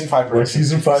your season 5 prediction?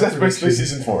 Season 5. That's basically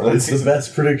season 4. It's the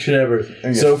best prediction ever.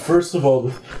 Okay. So first of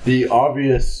all, the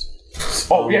obvious.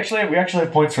 We actually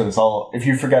have points for this. If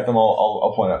you forget them,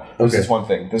 I'll point out. This is one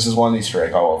thing. This is one Easter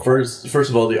egg. First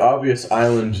of all, the obvious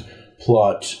island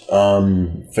plot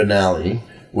finale,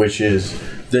 which is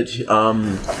that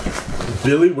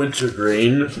Billy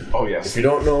Wintergreen. Oh yes. If you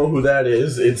don't know who that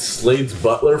is, it's Slade's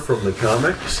butler from the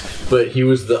comics, but he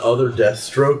was the other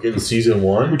Deathstroke in season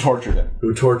 1. Who tortured him?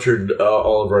 Who tortured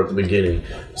Oliver at the beginning.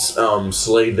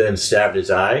 Slade then stabbed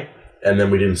his eye, and then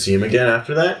we didn't see him again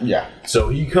after that. Yeah. So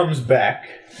he comes back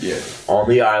on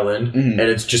the island, and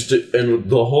it's just and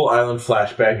the whole island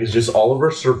flashback is just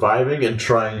Oliver surviving and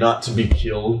trying not to be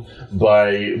killed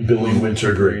by Billy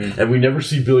Wintergreen. And we never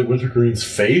see Billy Wintergreen's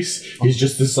face. He's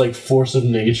just this like force of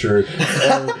nature,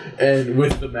 and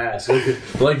with the mask,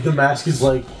 like the mask is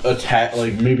like attached,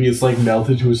 like maybe it's like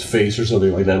melted to his face or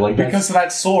something like that. Like because of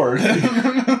that sword.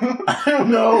 I don't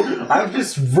know. I'm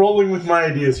just rolling with my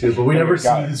ideas here, but we never see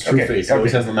his true face. He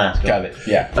always has the mask on. Got it.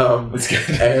 Yeah. That's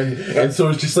good. And so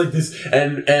it's just like this,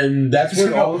 and that's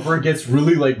when Oliver gets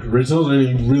really like grizzled, and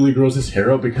he really grows his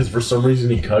hair out because for some reason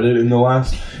he cut it in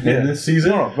this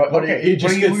season. No, but it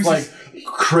just gets like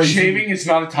crazy. Shaving is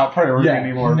not a top priority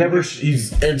anymore.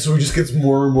 And so he just gets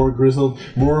more and more grizzled,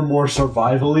 more and more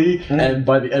survivally, and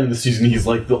by the end of the season, he's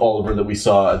like the Oliver that we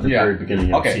saw at the very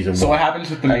beginning of season 1. So what happens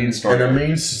with the main story? And the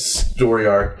main story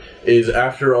arc is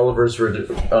after Oliver's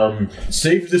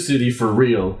saved the city for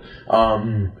real,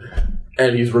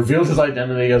 and he's revealed his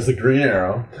identity as the Green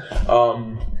Arrow.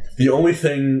 The only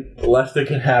thing left that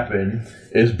can happen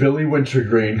is Billy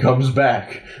Wintergreen comes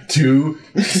back to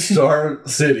Star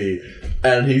City,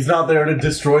 and he's not there to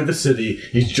destroy the city.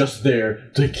 He's just there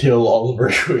to kill Oliver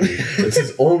Queen. That's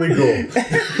his only goal.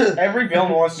 Every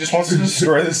villain just wants to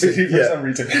destroy the city for some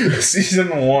reason. Season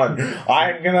 1,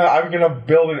 I'm gonna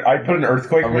build I put an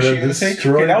earthquake machine in the city.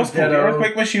 Okay, that was cool. The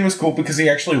earthquake machine was cool because he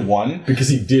actually won. Because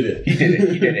he did it. He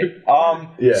did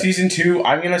it. Season 2,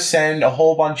 I'm gonna send a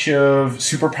whole bunch of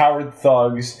superpowered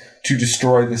thugs to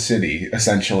destroy the city,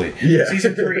 essentially. Yeah.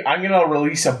 Season 3, I'm going to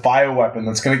release a bioweapon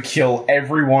that's going to kill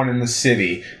everyone in the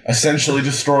city, essentially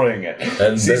destroying it.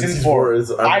 And Season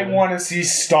 4, I want to see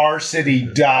Star City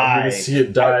die. I'm going to see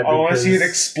it die. I want to see it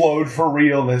explode for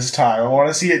real this time. I want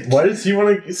to see it... Why does he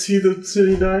want to see the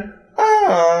city die?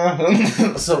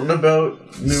 Something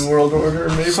about New World Order,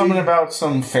 maybe? Something about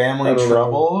some family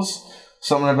troubles.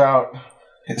 Something about...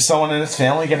 someone in his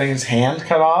family getting his hand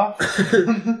cut off?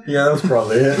 Yeah, that's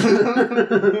probably it.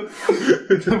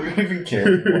 We don't even care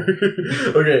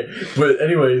anymore. Okay, but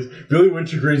anyways, Billy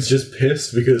Wintergreen's just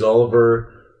pissed because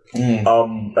Oliver... I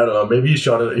don't know, maybe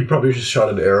he probably just shot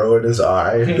an arrow in his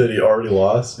eye that he already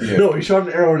lost. Yeah. No, he shot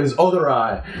an arrow in his other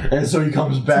eye, and so he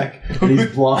comes back and he's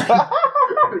blind.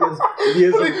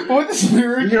 What this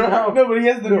mirror? You know how? No, but he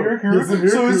has the mirror.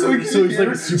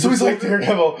 So he's like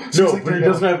Daredevil. But he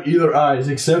doesn't have either eyes,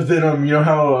 except that you know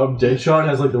how Deadshot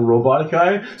has like the robotic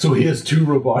eye, so he has 2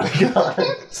 robotic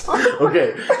eyes.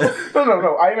 Okay.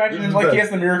 No. I imagine like he has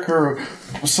the mirror crew,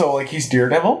 so like he's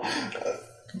Daredevil.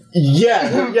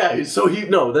 Yeah. So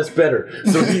that's better.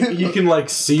 So he can like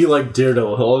see like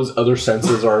Daredevil. All his other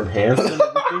senses are enhanced and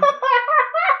everything.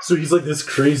 So he's like this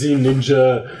crazy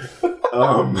ninja,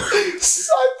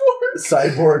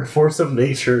 cyborg force of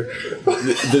nature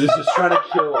that is just trying to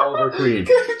kill Oliver Queen.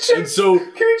 Can he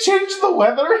change the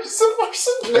weather?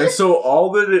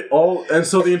 And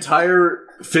so the entire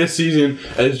 5th season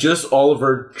is just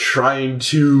Oliver trying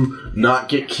to not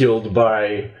get killed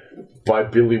by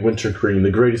Billy Wintergreen,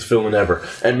 the greatest villain ever.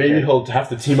 And maybe he'll have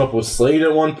to team up with Slade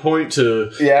at one point to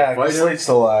fight him. Slade's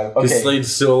still alive. Okay. Because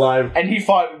Slade's still alive. And he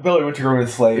fought Billy Wintergreen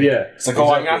with Slade. Yeah. It's like, I'm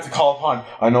gonna have to call upon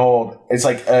an old... He's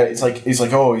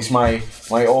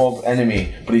my old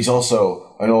enemy, but he's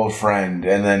also an old friend.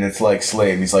 And then it's like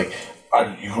Slade, and he's like,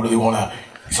 you really wanna...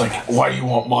 He's like, why do you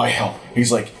want my help?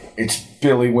 He's like, it's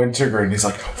Billy Wintergreen. He's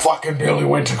like, fucking Billy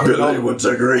Wintergreen. Billy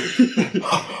Wintergreen.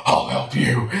 I'll help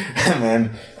you. And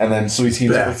then so he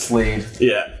teams up with Slade.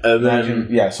 Yeah. And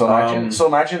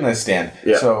imagine this, Dan.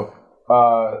 Yeah.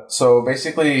 So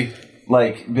basically,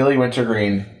 like Billy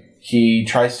Wintergreen, he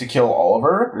tries to kill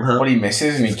Oliver, but he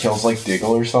misses and he kills like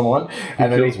Diggle or someone.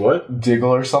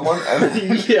 Diggle or someone. And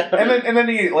then, and then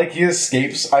he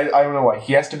escapes. I don't know why.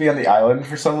 He has to be on the island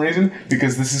for some reason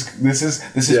because this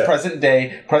is present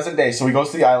day. So he goes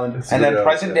to the island and then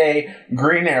present day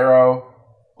Green Arrow,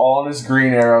 all in his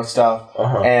Green Arrow stuff,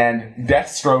 and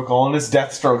Deathstroke, all in his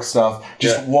Deathstroke stuff,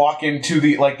 just walk into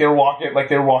the they're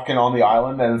walking on the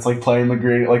island, and it's like playing the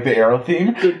green the Arrow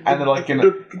theme, and they're like,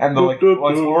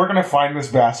 we're gonna find this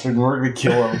bastard, and we're gonna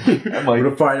kill him, and we're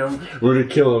gonna find him, we're gonna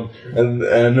kill him, and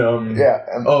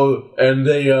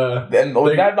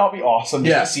would that not be awesome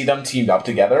just to see them teamed up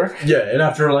together? Yeah, and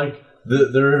after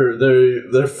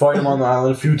they're fighting on the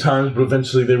island a few times, but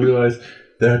eventually they realize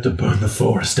they have to burn the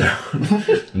forest down.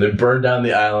 And they burn down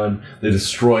the island. They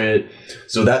destroy it.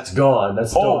 So that's gone.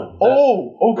 That's done.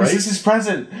 Because this is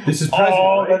present. This is present.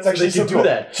 Oh, right? That's actually so do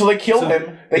that. So they kill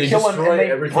him. They kill him and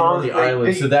they everything on the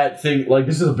island. So that thing,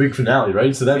 this is a big finale,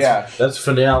 right? So that's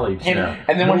finale now.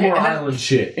 And then island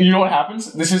shit. And you know what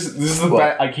happens? This is the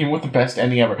best. I came with the best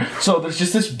ending ever. So there's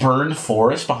just this burned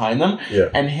forest behind them,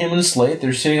 and him and Slade,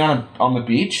 they're sitting on the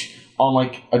beach. on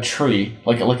like a tree,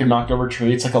 like a knocked over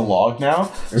tree. It's like a log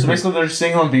now. So basically, they're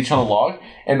sitting on the beach on a log,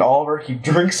 and Oliver he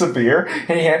drinks a beer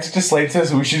and he hands it to Slade and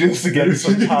says, "We should do this again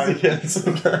sometime."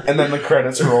 And then the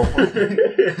credits roll.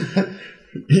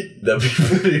 That'd be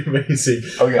pretty amazing.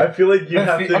 Okay. I feel like you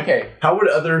have to. Okay. How would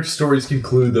other stories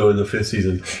conclude though in the 5th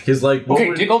season? Because like,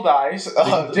 Diggle dies.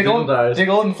 Diggle dies.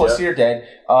 Diggle and Felicity are dead.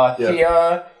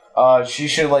 Thea. She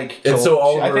should like. Kill, and so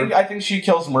Oliver, I think she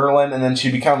kills Merlin, and then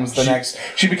she becomes the next.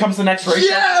 She becomes the next race.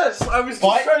 Yes, I was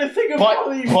just trying to think of.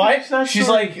 But she's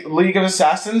like League of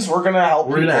Assassins. We're gonna help.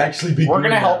 We're gonna actually be. We're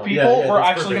gonna help people. Yeah, we're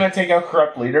actually gonna take out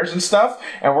corrupt leaders and stuff,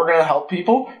 and we're gonna help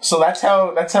people. So that's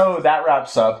how that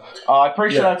wraps up. I'm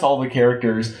pretty sure that's all the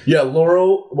characters. Yeah,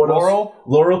 Laurel.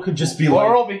 Laurel could just be.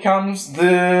 Laurel becomes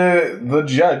the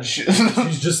judge.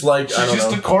 She's just like she's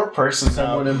just a court person.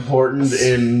 Someone important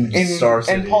in Star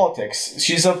City. In politics.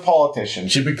 She's a politician.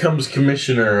 She becomes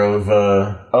commissioner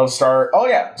of Star. Oh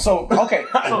yeah. So okay.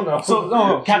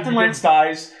 So Captain Lance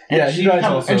dies. And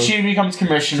she becomes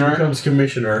commissioner. She becomes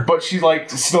commissioner. But she like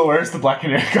still wears the Black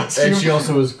Canary costume. And she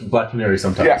also is Black Canary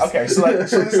sometimes. Yeah. Okay. So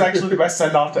this is actually the best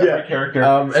send off to every character.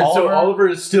 So Oliver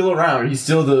is still around. He's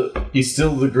still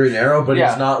the Green Arrow, but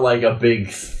he's not like a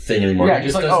big thing anymore. Yeah, he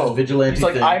just does his vigilante he's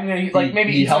like, thing. I'm gonna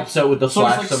maybe he helps out with the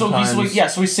Flash sometimes.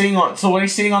 So he's sitting on. So when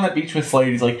he's sitting on that beach with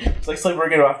Slade, he's like, Slade, we're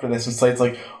gonna go after this. And Slade's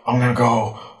like, I'm gonna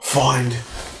go find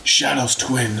Shadow's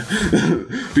twin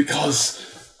because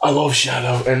I love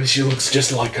Shadow, and she looks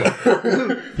just like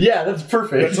her. Yeah, that's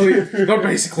perfect. They're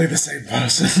basically the same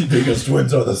person. Because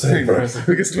twins are the same person.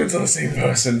 Because twins are the same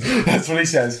person. That's what he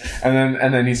says.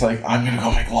 And then he's like, I'm gonna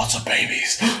go make lots of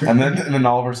babies. And then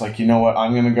Oliver's like, you know what?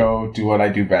 I'm gonna go do what I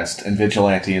do best in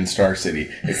vigilante in Star City.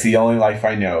 It's the only life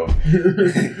I know.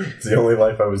 It's the only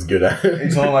life I was good at.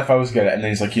 It's the only life I was good at. And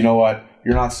then he's like, you know what?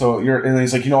 And then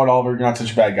he's like, you know what, Oliver? You're not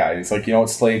such a bad guy. And he's like, you know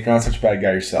what, Slade? You're not such a bad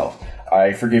guy yourself.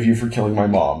 I forgive you for killing my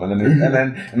mom. And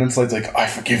then Slade's like, I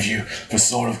forgive you for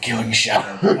sort of killing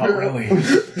Shadow. Not really.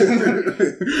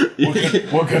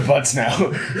 We're good buds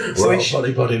now. We're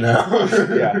all buddy now.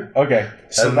 Yeah. Okay.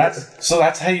 So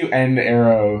that's how you end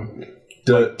Arrow.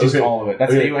 All of it.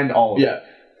 That's how you end all of it. Yeah.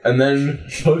 And then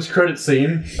post-credit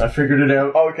scene, I figured it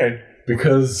out. Oh, okay.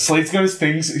 Because Slade's got his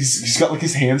things, he's got like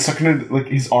his hand stuck in like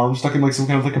his arm stuck in like some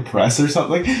kind of like a press or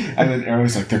something, and then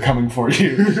Arrow's like, they're coming for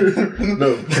you.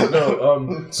 No.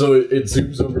 So it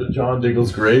zooms over to John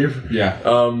Diggle's grave. Yeah.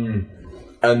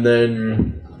 And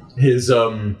then his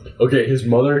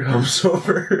mother comes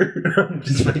over. I'm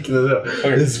just making it up.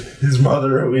 Okay. His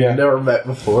mother, who we've never met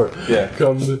before,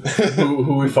 comes.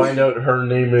 who we find out her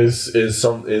name is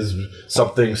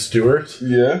something Stewart.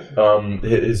 Yeah.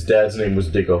 His dad's name was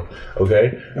Diggle.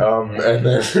 Okay.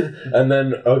 And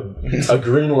then a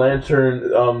Green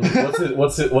Lantern.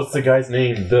 What's the guy's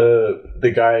name?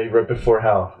 The guy right before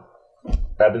Hal.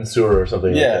 Abensur or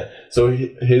something. Yeah. Like that. So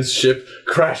his ship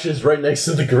crashes right next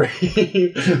to the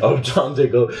grave of John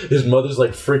Diggle. His mother's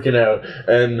like freaking out,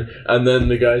 and then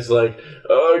the guy's like,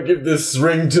 "Oh, give this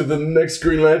ring to the next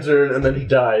Green Lantern," and then he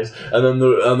dies. And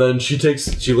then she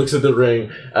looks at the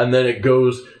ring, and then it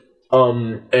goes.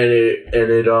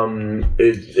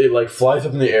 It like flies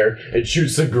up in the air. It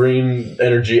shoots the green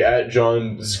energy at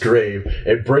John's grave.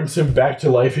 It brings him back to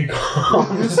life. He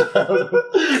comes out of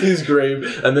his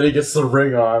grave, and then he gets the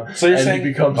ring on. So you're saying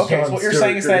he becomes okay? John So what you're Stewart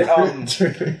saying is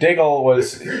that Diggle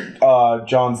was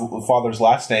John's father's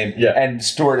last name, and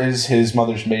Stewart is his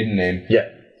mother's maiden name. Yeah.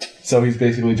 So he's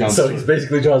basically John Stewart. So he's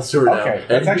basically John Stewart now. Okay.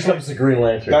 And he becomes the Green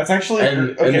Lantern. That's actually...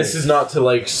 And this is not to,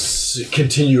 like,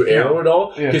 continue Arrow at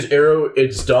all. Because Arrow,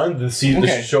 it's done. The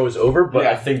show is over. But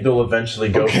I think they'll eventually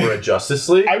go for a Justice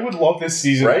League. I would love this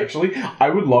season, actually. I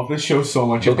would love this show so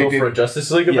much. They'll go for a Justice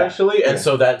League eventually. And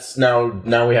so that's...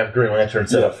 Now we have Green Lantern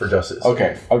set up for Justice.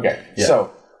 Okay. Yeah.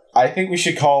 So... I think we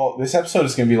should call this episode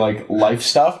is going to be like life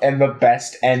stuff and the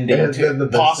best ending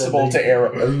possible to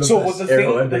Arrow. So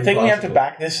the thing we have to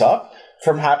back this up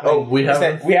from happening is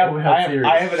that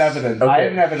I have an evidence. Okay. I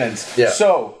have an evidence. Yeah.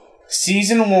 So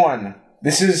season 1.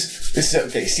 This is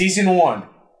okay. Season 1,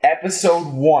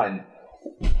 episode 1.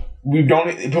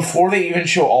 Before they even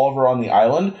show Oliver on the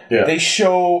island. Yeah. They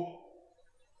show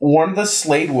one of the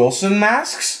Slade Wilson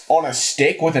masks on a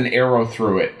stick with an arrow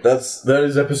through it. That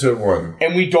is episode 1.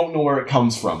 And we don't know where it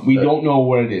comes from. We don't know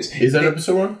what it is. Is that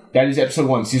episode 1? That is episode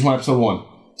 1. Season 1, episode 1.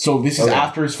 So this is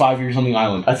after his 5 years on the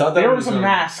island. I thought that there was a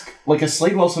mask, like a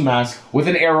Slade Wilson mask, with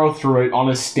an arrow through it on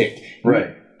a stick.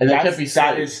 Right. And that can't be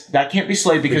Slade. That can't be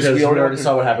Slade because we already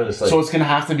saw what happened to Slade. So it's going to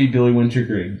have to be Billy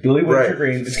Wintergreen. Billy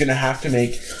Wintergreen is going to have to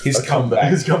make his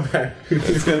comeback. It's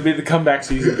going to be the comeback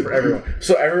season for everyone.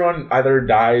 So everyone either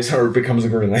dies or becomes a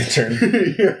Green Lantern.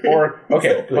 Or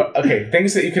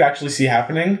things that you could actually see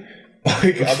happening.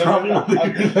 Like other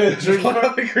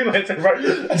the Green Lantern.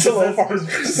 That's a little far.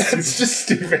 That's just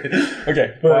stupid.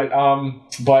 Okay,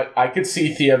 but I could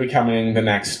see Thea becoming the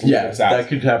next. Yeah, that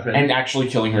could happen, and actually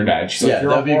killing her dad. She's like,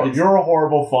 "You're a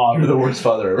horrible father. You're the worst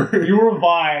father ever. You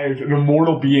revived an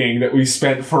immortal being that we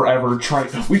spent forever trying.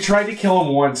 We tried to kill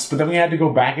him once, but then we had to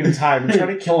go back in time and try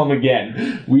to kill him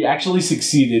again. We actually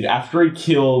succeeded after he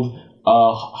killed."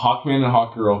 Hawkman and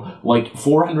Hawkgirl like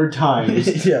 400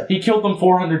 times. Yeah. He killed them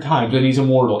 400 times and he's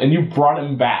immortal. And you brought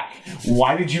him back.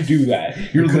 Why did you do that?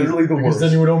 You're literally the worst. Because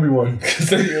then you would owe me one.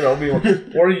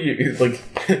 What are you like?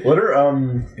 What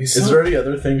are is there any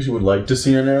other things you would like to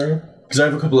see in Arrow? Because I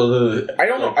have a couple other. I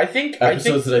don't know. I think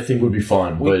episodes that I think would be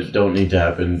fun, but don't need to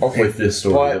happen with this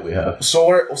story that we have. So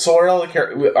what are all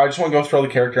the I just want to go through all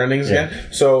the character endings again.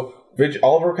 So.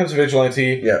 Oliver becomes a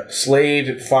vigilante. Yeah.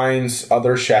 Slade finds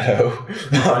Other Shadow.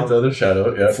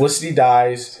 Yeah. Felicity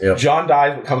dies. Yep. John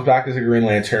dies but comes back as a Green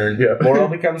Lantern. Yeah. Laurel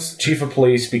becomes chief of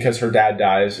police because her dad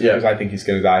dies. Yeah. Because I think he's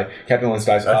going to die. Captain Lance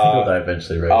dies. I think he'll die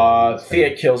eventually, right?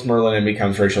 Thea kills Merlin and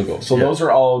becomes Rachel Gold. So those are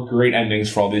all great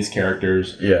endings for all these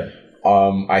characters. Yeah.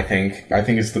 I think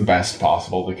it's the best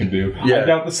possible they can do. Yeah. I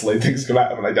doubt the Slade thing's gonna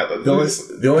happen. I doubt that.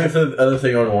 The only other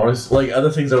thing I want to other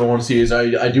things I want to see is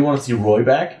I do want to see Roy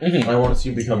back. Mm-hmm. I want to see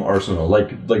him become Arsenal,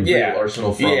 like real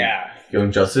Arsenal from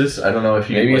Young Justice. I don't know if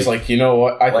maybe it's like, you know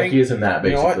what, I think he is in that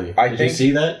basically. You know did you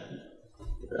see that?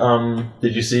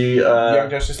 Did you see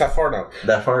Young Justice that far? No.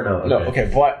 That far? No. Okay. No.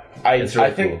 Okay, but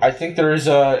I think there is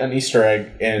an Easter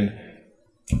egg in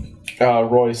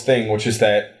Roy's thing, which is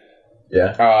that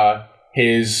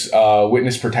his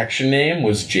witness protection name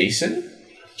was Jason.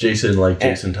 Jason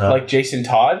Todd. Like Jason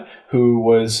Todd, who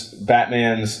was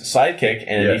Batman's sidekick,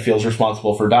 and he feels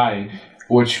responsible for dying.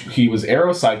 Which he was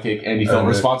Arrow's sidekick, and he felt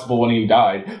responsible when he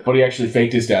died, but he actually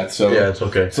faked his death. So yeah, it's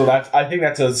okay. So I think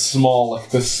that's the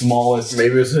smallest,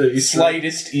 maybe it's the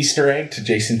slightest Easter egg to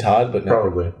Jason Todd, but no.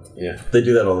 Probably. Yeah, they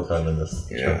do that all the time in this.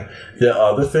 Yeah. The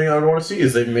other thing I would want to see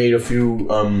is they've made a few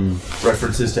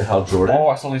references to Hal Jordan. Oh,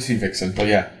 I still need to see Vixen, but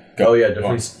yeah. Oh yeah,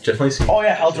 definitely see. Oh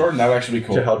yeah, Hal Jordan, that would actually be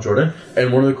cool. To Hal Jordan,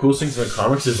 and one of the coolest things in the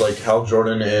comics is like Hal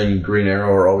Jordan and Green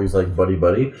Arrow are always like buddy,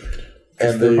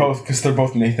 and they're both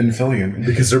Nathan Fillion.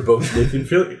 Because they're both Nathan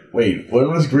Fillion. Wait, when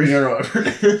was Green Arrow ever?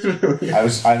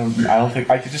 I don't think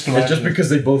I could just imagine. It's just because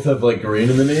they both have like green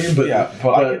in the name, but yeah,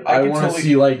 but I want to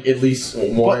see like at least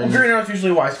one. But Green Arrow's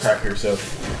usually wisecracker, so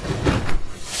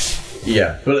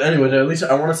yeah. But anyway, at least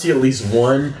I want to see at least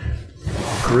one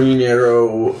Green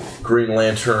Arrow, Green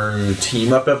Lantern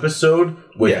team up episode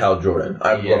with Hal Jordan.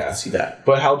 I'd love to see that.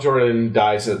 But Hal Jordan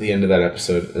dies at the end of that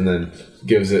episode, and then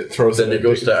throws it. Then it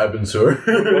goes to Abensur.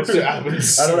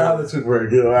 I don't know how this would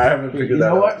work. I haven't figured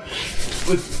that out.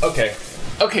 You know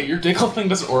what? Okay, your Diggle thing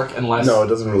doesn't work unless... No, it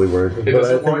doesn't really work. It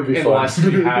doesn't work unless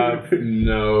we have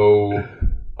no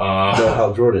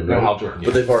Hal Jordan. No Hal Jordan.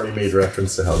 But they've already made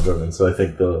reference to Hal Jordan, so I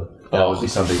think that would be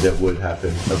something that would happen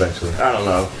eventually. I don't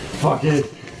know. Fuck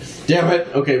it. Damn it.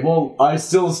 Okay, well, I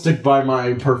still stick by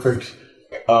my perfect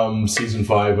season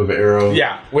 5 of Arrow.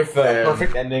 Yeah, with the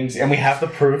perfect endings, and we have the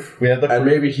proof. And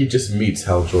maybe he just meets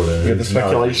Hal Jordan. We have the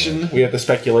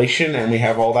speculation. And we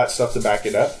have all that stuff to back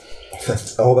it up.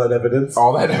 All that evidence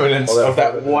of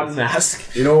that one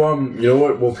mask. You know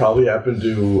what will probably happen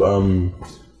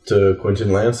to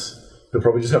Quentin Lance? He'll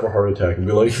probably just have a heart attack and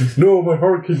be like, "No, my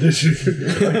heart condition.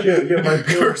 I can't get my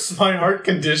curse, my heart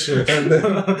condition," and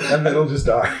then he'll just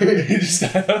die.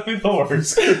 That'd be the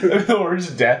worst. That'd be the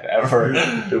worst death ever.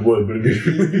 It would, but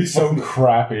it'd be so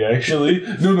crappy. Actually,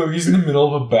 no, he's in the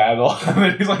middle of a battle, and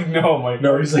then he's like, "No,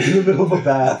 he's like in the middle of a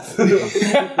bath."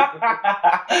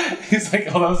 He's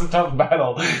like, "Oh, that was a tough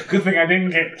battle. Good thing I didn't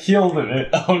get killed in it.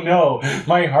 Oh no,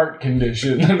 my heart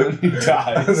condition." And then he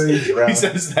dies. And then he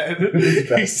says that.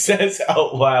 He says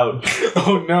out loud,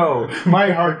 "Oh no,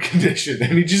 my heart condition,"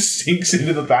 and he just sinks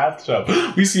into the bathtub.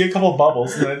 We see a couple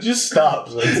bubbles, and then it just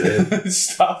stops. It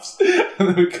stops, and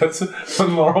then because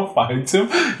when Laurel finds him,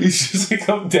 he's just like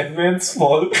a dead man's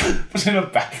float, but in a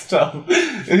bathtub,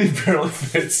 and he barely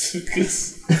fits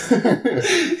because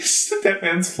it's the dead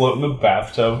man's float in the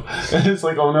bathtub, and it's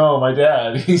like, "Oh no, my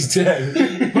dad, he's dead.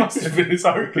 It must have been his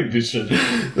heart condition."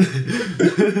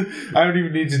 I don't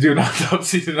even need to do an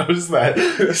autopsy to notice that.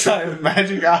 I have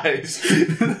magic eyes.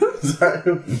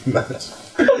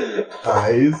 Magic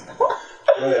eyes?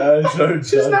 My eyes are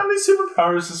She doesn't have any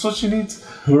superpowers. That's what she needs.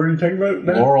 Who are you talking about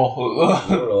now? Laurel.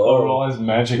 Laurel has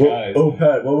magic eyes. Oh,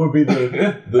 Pat, what would be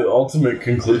the ultimate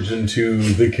conclusion to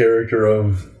the character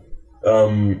of,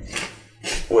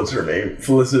 what's her name?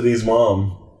 Felicity's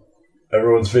mom.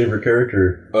 Everyone's favorite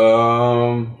character.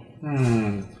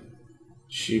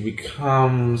 She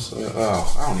becomes...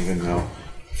 I don't even know.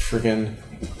 Friggin'...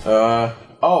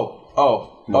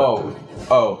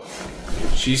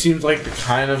 She seems like the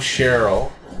kind of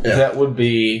Cheryl that would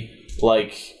be,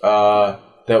 like, that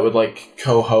would, like,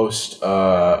 co-host,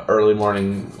 early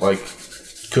morning, like,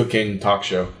 cooking talk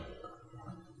show.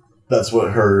 That's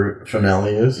what her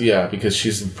finale is? Yeah, because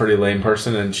she's a pretty lame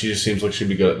person, and she just seems like she'd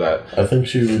be good at that. I think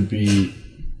she would be...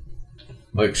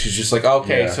 Like, she's just like,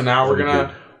 okay, so now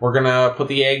we're gonna put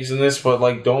the eggs in this, but,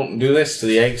 like, don't do this to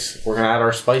the eggs. We're gonna add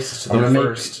our spices to them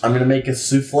first. I'm gonna make a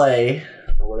souffle,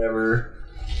 or whatever,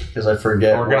 because I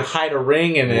forget. And we're gonna hide a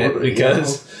ring in it,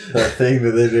 because... that thing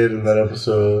that they did in that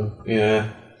episode. Yeah.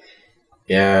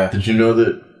 Yeah. Did you know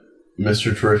that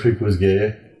Mr. Terrific was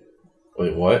gay?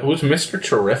 Wait, what? Who's Mr.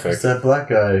 Terrific? It's that black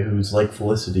guy who's like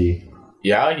Felicity.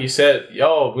 Yeah, he said,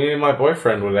 yo, me and my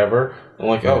boyfriend, whatever. I'm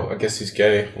like, oh, I guess he's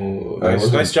gay. Well,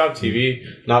 nice job, TV,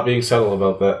 not being subtle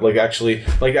about that. Like, actually,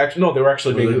 no, they were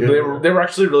actually being, they were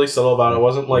actually really subtle about it. It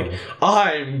wasn't like,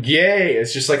 I'm gay.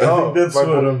 It's just like,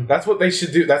 that's what they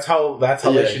should do. That's how they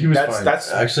should.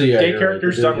 That's actually gay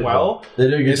characters done well. They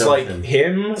did a good job. It's like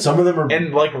him. Some of them are,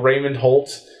 and like Raymond Holt,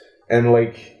 and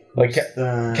like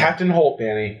Captain Holt,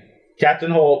 Danny.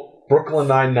 Captain Holt, Brooklyn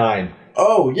Nine-Nine.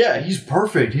 Oh, yeah, he's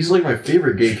perfect. He's like my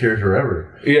favorite gay character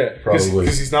ever. Yeah, probably.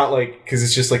 Because he's not like, because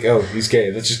it's just like, oh, he's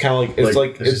gay. That's just kind of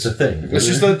like, it's a thing. It's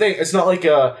just a thing. It's not like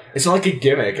a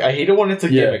gimmick. I hate it when it's a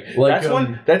gimmick. Like,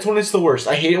 that's when it's the worst.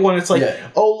 I hate it when it's like,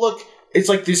 oh, look, it's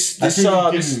like this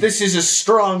is a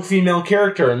strong female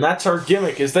character, and that's our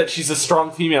gimmick, is that she's a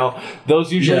strong female.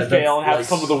 Those usually fail and have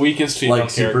some of the weakest female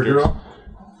characters. Supergirl?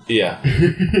 Yeah.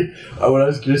 What I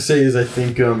was going to say is I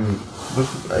think,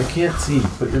 I can't see.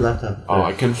 Put your laptop. Oh,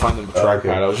 I couldn't find the trackpad. Okay.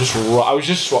 I was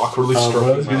just awkwardly stroking.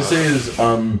 What I was going to say is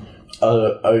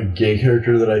a gay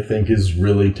character that I think is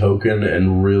really token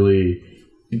and really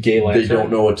gay. Lantern. They don't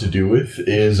know what to do with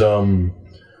is the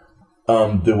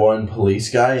one police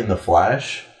guy in The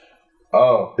Flash.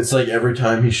 Oh. It's like every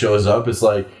time he shows up, it's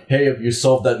like, hey, have you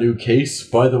solved that new case?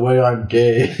 By the way, I'm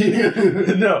gay.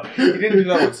 No, he didn't do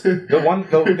that once.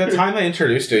 The time I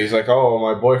introduced it, he's like, oh,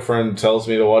 my boyfriend tells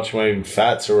me to watch my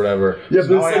fats or whatever. Yeah,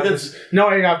 so but I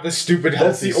have this stupid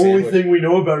healthy That's the only thing we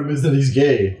know about him is that he's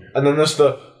gay. And then there's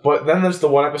the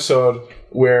one episode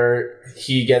where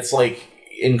he gets like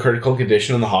in critical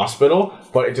condition in the hospital,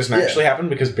 but it doesn't actually happen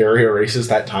because Barry erases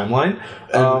that timeline.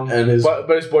 But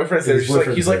his boyfriend's there.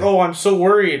 He's like, oh, I'm so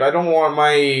worried. I don't want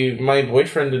my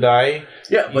boyfriend to die.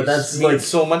 Yeah, but that's like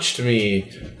so much to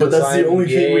me. But that's the only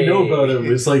thing we know about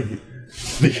him. It's like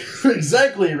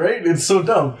exactly right. It's so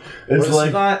dumb. It's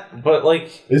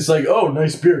it's like, oh,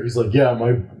 nice beard. He's like, yeah,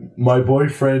 my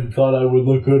boyfriend thought I would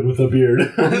look good with a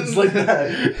beard. It's like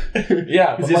that.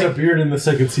 Yeah, because he has a beard in the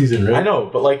second season, right? I know,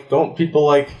 but like, don't people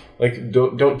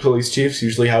don't police chiefs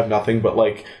usually have nothing but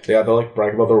like they have to like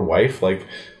brag about their wife? Like,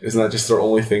 isn't that just their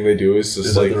only thing they do? Is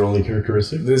just their only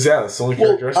characteristic? That's the only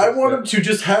characteristic. I want him to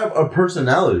just have a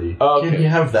personality. Okay. Can he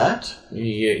have that?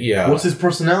 Yeah. What's his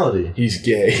personality? He's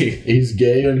gay. He's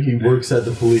gay and he works at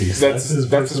the police. That's his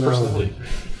personality.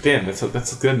 Damn,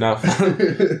 that's good enough.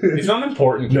 He's not an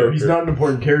important character. No, he's not an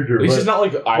important character. He's just not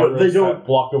like Iris, that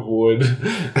block of wood.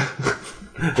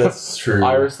 That's true.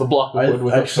 Iris, the block of wood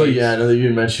with actually, now that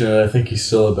you mention it, I think he's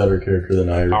still a better character than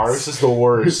Iris. Iris is the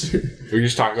worst. We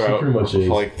just talked about for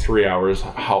like 3 hours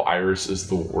how Iris is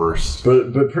the worst.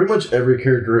 But pretty much every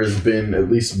character has been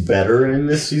at least better in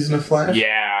this season of Flash.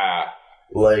 Yeah.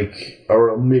 Like,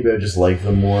 or maybe I just like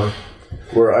them more.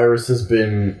 Where Iris has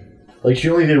been... Like, she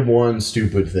only did one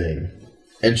stupid thing.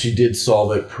 And she did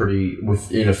solve it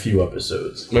within a few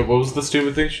episodes. Wait, what was the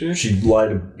stupid thing she did? She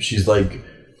lied. She's like,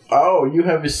 oh, you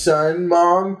have a son,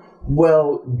 Mom?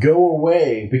 Well, go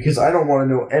away, because I don't want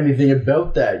to know anything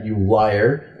about that, you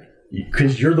liar.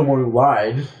 Because you're the one who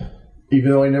lied.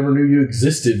 Even though I never knew you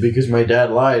existed, because my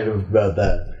dad lied about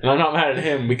that. And I'm not mad at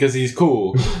him, because he's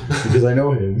cool. Because I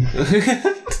know him.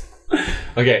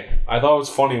 Okay, I thought it was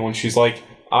funny when she's like,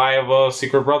 I have a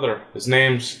secret brother. His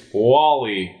name's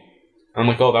Wally. I'm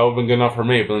like, oh, that would have been good enough for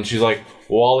me. But then she's like,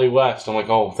 Wally West. I'm like,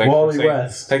 oh, thanks for saying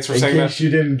that. Thanks for saying that. In case you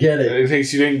didn't get it. In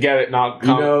case you didn't get it, not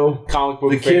comic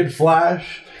book. The Kid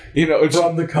Flash You know,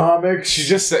 from the comics. She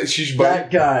just said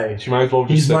that guy. She might as well.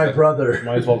 He's my brother.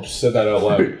 Might as well just said that out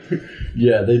loud.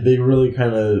 Yeah, they really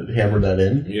kind of hammered that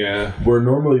in. Yeah. Where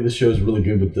normally the show is really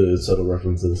good with the subtle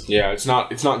references. Yeah, it's not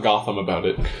Gotham about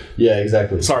it. Yeah,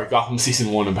 exactly. Sorry, Gotham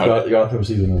season 1 about it. Gotham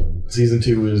season 1. Season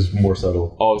 2 is more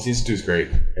subtle. Oh, season 2 is great.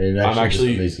 And I'm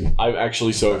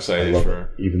actually so excited for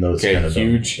it, even though it's kind of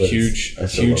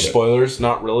huge spoilers.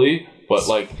 Not really, but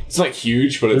like it's not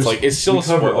huge, but it's still a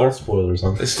spoiler. All spoilers,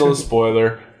 huh? It's still a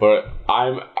spoiler, but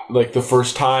I'm like the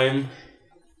first time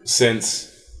the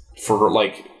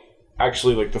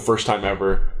first time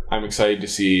ever. I'm excited to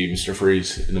see Mr.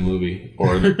 Freeze in the movie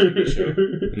or in the TV show.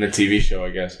 In the TV show,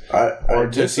 I guess.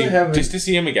 Just to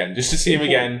see him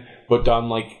again, but done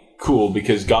like cool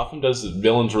because Gotham does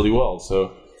villains really well.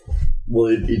 So, well,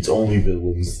 it's only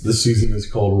villains. This season is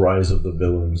called Rise of the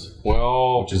Villains.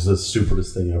 Well, which is the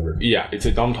stupidest thing ever. Yeah, it's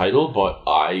a dumb title, but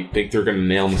I think they're gonna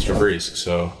nail Mr. Freeze.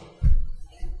 So,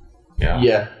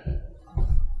 yeah.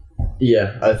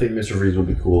 Yeah, I think Mr. Freeze will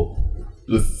be cool.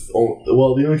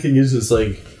 The only thing is, it's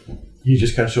like he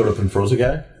just kind of showed up and froze a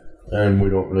guy, and we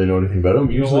don't really know anything about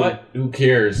him. You know what? Who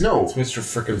cares? No, it's Mr.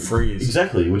 Frickin' Freeze.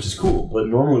 Exactly, which is cool. But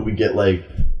normally we get like,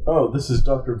 oh, this is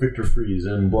Dr. Victor Freeze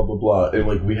and blah blah blah, and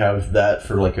like we have that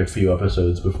for like a few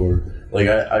episodes before. Like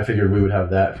I figured we would have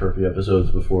that for a few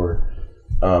episodes before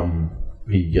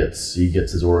he gets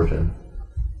his origin.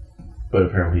 But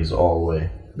apparently he's all the way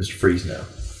Mr. Freeze now.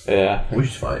 Yeah, which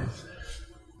is fine.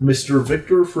 Mr.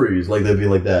 Victor Freeze, like they'd be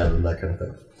like that and that kind of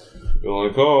thing. You're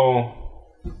like, oh,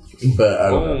 but I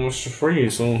don't know. Mr.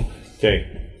 Freeze. Oh.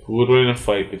 Okay, who would win a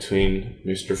fight between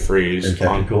Mr. Freeze and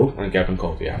Captain Cold? And Captain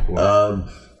Cold, yeah.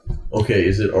 Okay,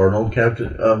 is it Arnold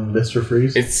Mr.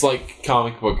 Freeze? It's like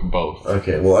comic book both.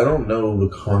 Okay, well I don't know the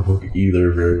comic book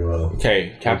either very well.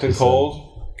 Okay, Captain Cold.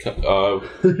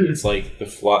 It's like the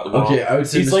Flash. Well, okay, I would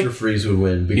say Mr. Freeze would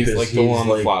win because he's like the one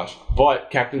on the Flash. But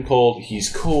Captain Cold, he's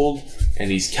cold and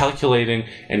he's calculating,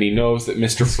 and he knows that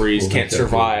Mr. Freeze can't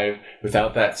survive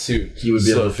without that suit. He would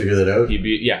be able to figure that out.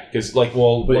 Because like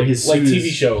TV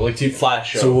show, like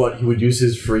Flash show. So what? He would use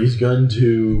his freeze gun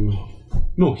to.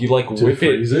 No, he like whip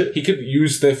it. He could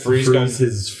use the freeze gun.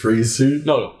 His freeze suit.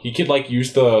 No, he could like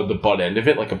use the butt end of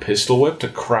it like a pistol whip to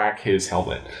crack his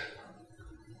helmet.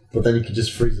 But then he could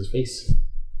just freeze his face.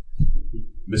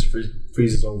 Mr. Freeze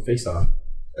freeze his own face off,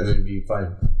 and then he'd be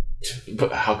fine.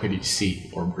 But how could he see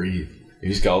or breathe?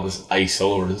 He's got all this ice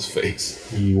all over his face.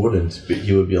 He wouldn't, but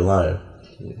he would be alive.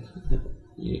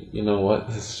 You know what?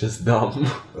 This is just dumb.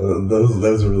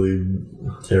 Those are really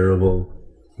terrible.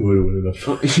 Who would have won enough?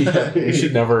 Yeah, we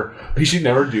should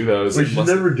never do those. We should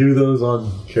never do those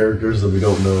on characters that we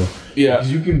don't know. Yeah,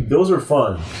 those are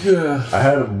fun. Yeah,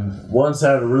 I once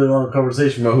had a really long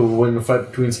conversation about who would win the fight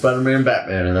between Spider-Man and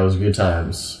Batman, and that was good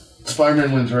times.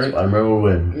 Spider-Man wins, right? Spider-Man will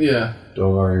win. Yeah.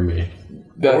 Don't worry me.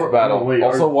 Death battle.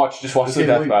 Watch the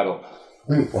death battle.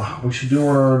 We should do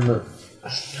one on.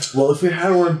 Well, if we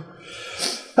had one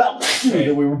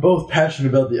that we were both passionate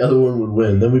about, the other one would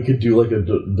win. Then we could do like a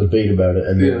debate about it,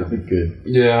 and then it would be good.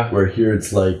 Yeah. Where here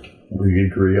it's like we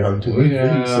agree on two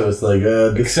things, so it's like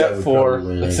except for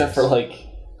like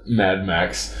Mad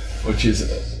Max, which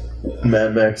is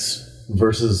Mad Max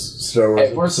versus Star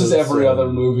Wars versus every other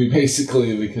movie,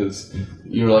 basically, because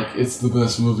you're like, it's the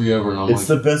best movie ever, and I'm it's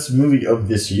the best movie of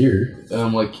this year, and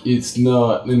I'm like, it's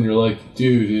not, and you're like,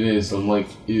 dude, it is. I'm like,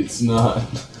 it's not.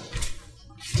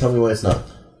 Tell me why it's not.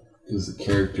 Because the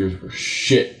characters were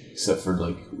shit, except for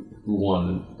like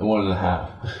one and a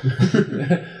half.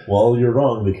 Well, you're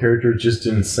wrong. The characters just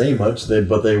didn't say much.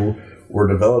 But they were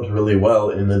developed really well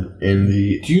in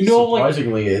the. Do you know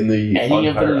surprisingly in the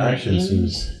entire action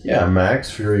scenes? Yeah, Max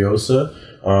Furiosa.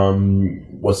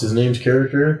 What's his name's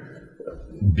character?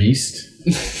 Beast.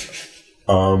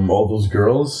 All those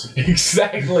girls.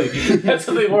 Exactly. That's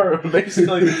what they were.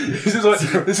 Basically, this is what they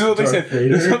said. This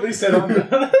is what they said on the.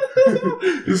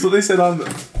 This is what they said on the.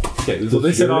 Okay, this is what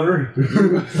they said on.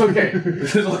 Okay,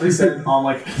 this is what they said on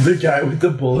like the guy with the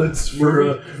bullets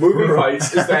for movie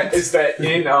fights. Is that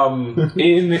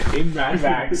in Mad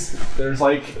Max? There's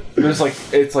like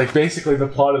it's like basically the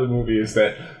plot of the movie is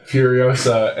that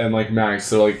Furiosa and like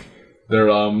Max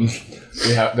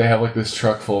they have like this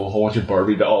truck full of a whole bunch of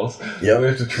Barbie dolls. Yeah, they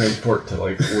have to transport to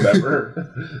like whatever.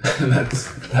 And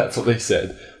that's what they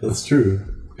said. That's true.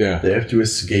 Yeah, they have to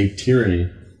escape tyranny,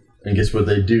 and guess what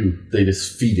they do? They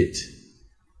just feed it.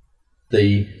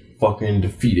 They fucking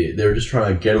defeat it. They're just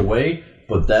trying to get away,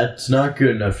 But that's not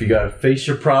good enough. You gotta face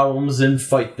your problems and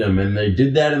fight them. And they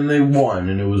did that and they won,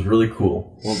 and it was really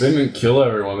cool. Well, they didn't kill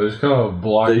everyone. They just kind of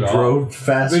blocked it off. They drove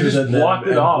faster than them and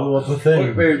blew up the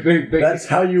thing. That's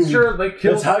how you. Sure, they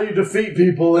killed. That's how you defeat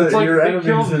people. It's like your enemies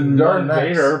killed in Darth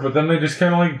Vader, but then they just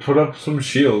kind of like put up some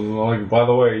shields and like, by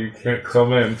the way, you can't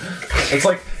come in. It's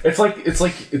like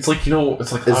you know,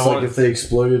 it's like if they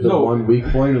exploited the one weak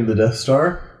point in the Death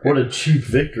Star. What a cheap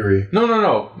victory!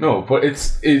 No. But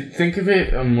think of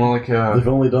it more like a. They've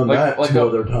only done that two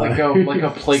other times. Like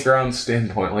a playground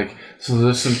standpoint. Like, so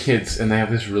there's some kids and they have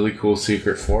this really cool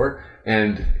secret fort,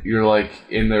 and you're like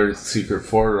in their secret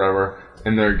fort or whatever,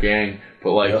 and they're a gang.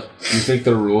 But like, you think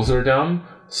the rules are dumb,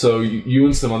 so you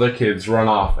and some other kids run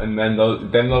off, and then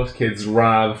those kids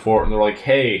run out of the fort, and they're like,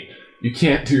 hey. You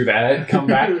can't do that. Come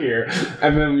back here.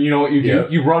 And then, you know what you do?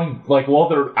 You run, like, while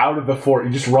they're out of the fort,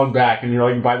 you just run back, and you're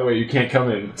like, by the way, you can't come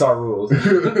in. It's our rules. We're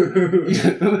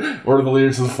the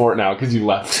leaders of the fort now, because you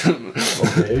left.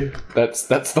 Okay. That's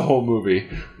the whole movie.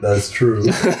 That's true.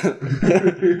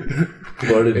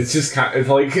 But it's just kind of, it's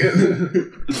like...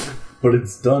 But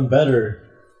it's done better,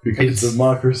 because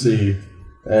democracy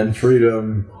and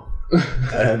freedom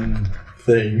and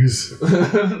things...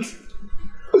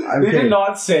 They did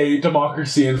not say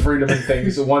democracy and freedom and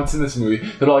things once in this movie.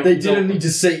 They're like, they didn't need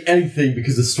to say anything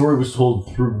because the story was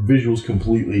told through visuals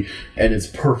completely, and it's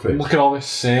perfect. Look at all this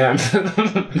sand.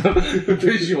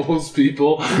 Visuals,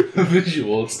 people.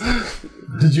 Visuals.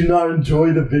 Did you not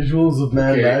enjoy the visuals of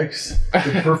Mad Max?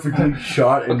 The perfectly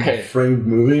shot and framed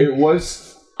movie? It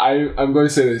was... I'm going to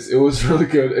say this. It was really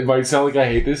good. It might sound like I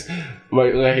hate this. I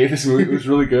hate this movie. It was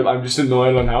really good. I'm just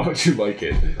annoyed on how much you like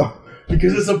it.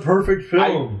 Because it's a perfect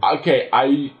film.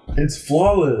 It's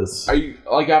flawless.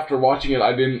 After watching it,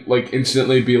 I didn't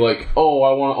instantly be like, oh,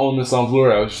 I want to own this on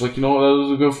Blu-ray. I was just like, you know what, that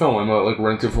was a good film. I'm gonna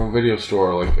rent it from a video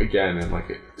store again in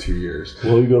 2 years.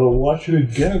 Well, you gotta watch it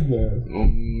again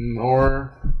then.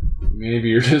 Or maybe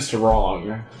you're just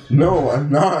wrong. No, I'm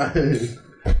not.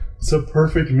 It's a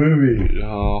perfect movie.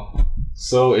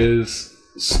 So is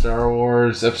Star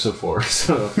Wars Episode 4.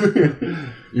 So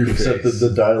except that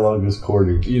the dialogue is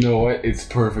corny. You know what? It's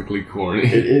perfectly corny.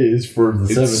 It is for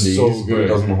the 70s, so but it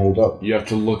doesn't hold up. You have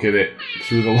to look at it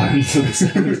through the lens of the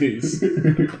 70s.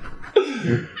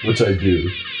 Which I do.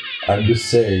 I'm just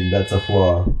saying that's a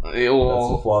flaw. That's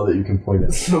a flaw that you can point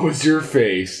at. So is your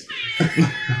face.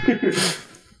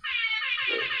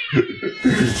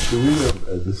 Should we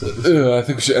end this episode? I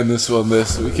think we should end this one.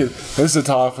 This is a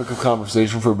topic of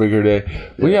conversation for a bigger day.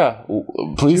 But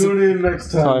please tune in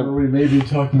next time where we maybe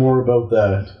talk more about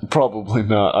that. Probably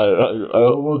not.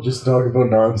 We'll just talk about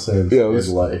nonsense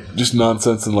in life. Just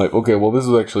nonsense in life. Okay, well, this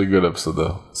was actually a good episode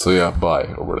though. So yeah, bye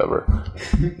or whatever.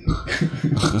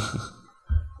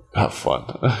 Have fun.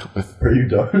 Are you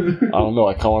done? I don't know.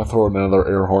 I kind of want to throw another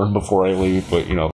air horn before I leave, but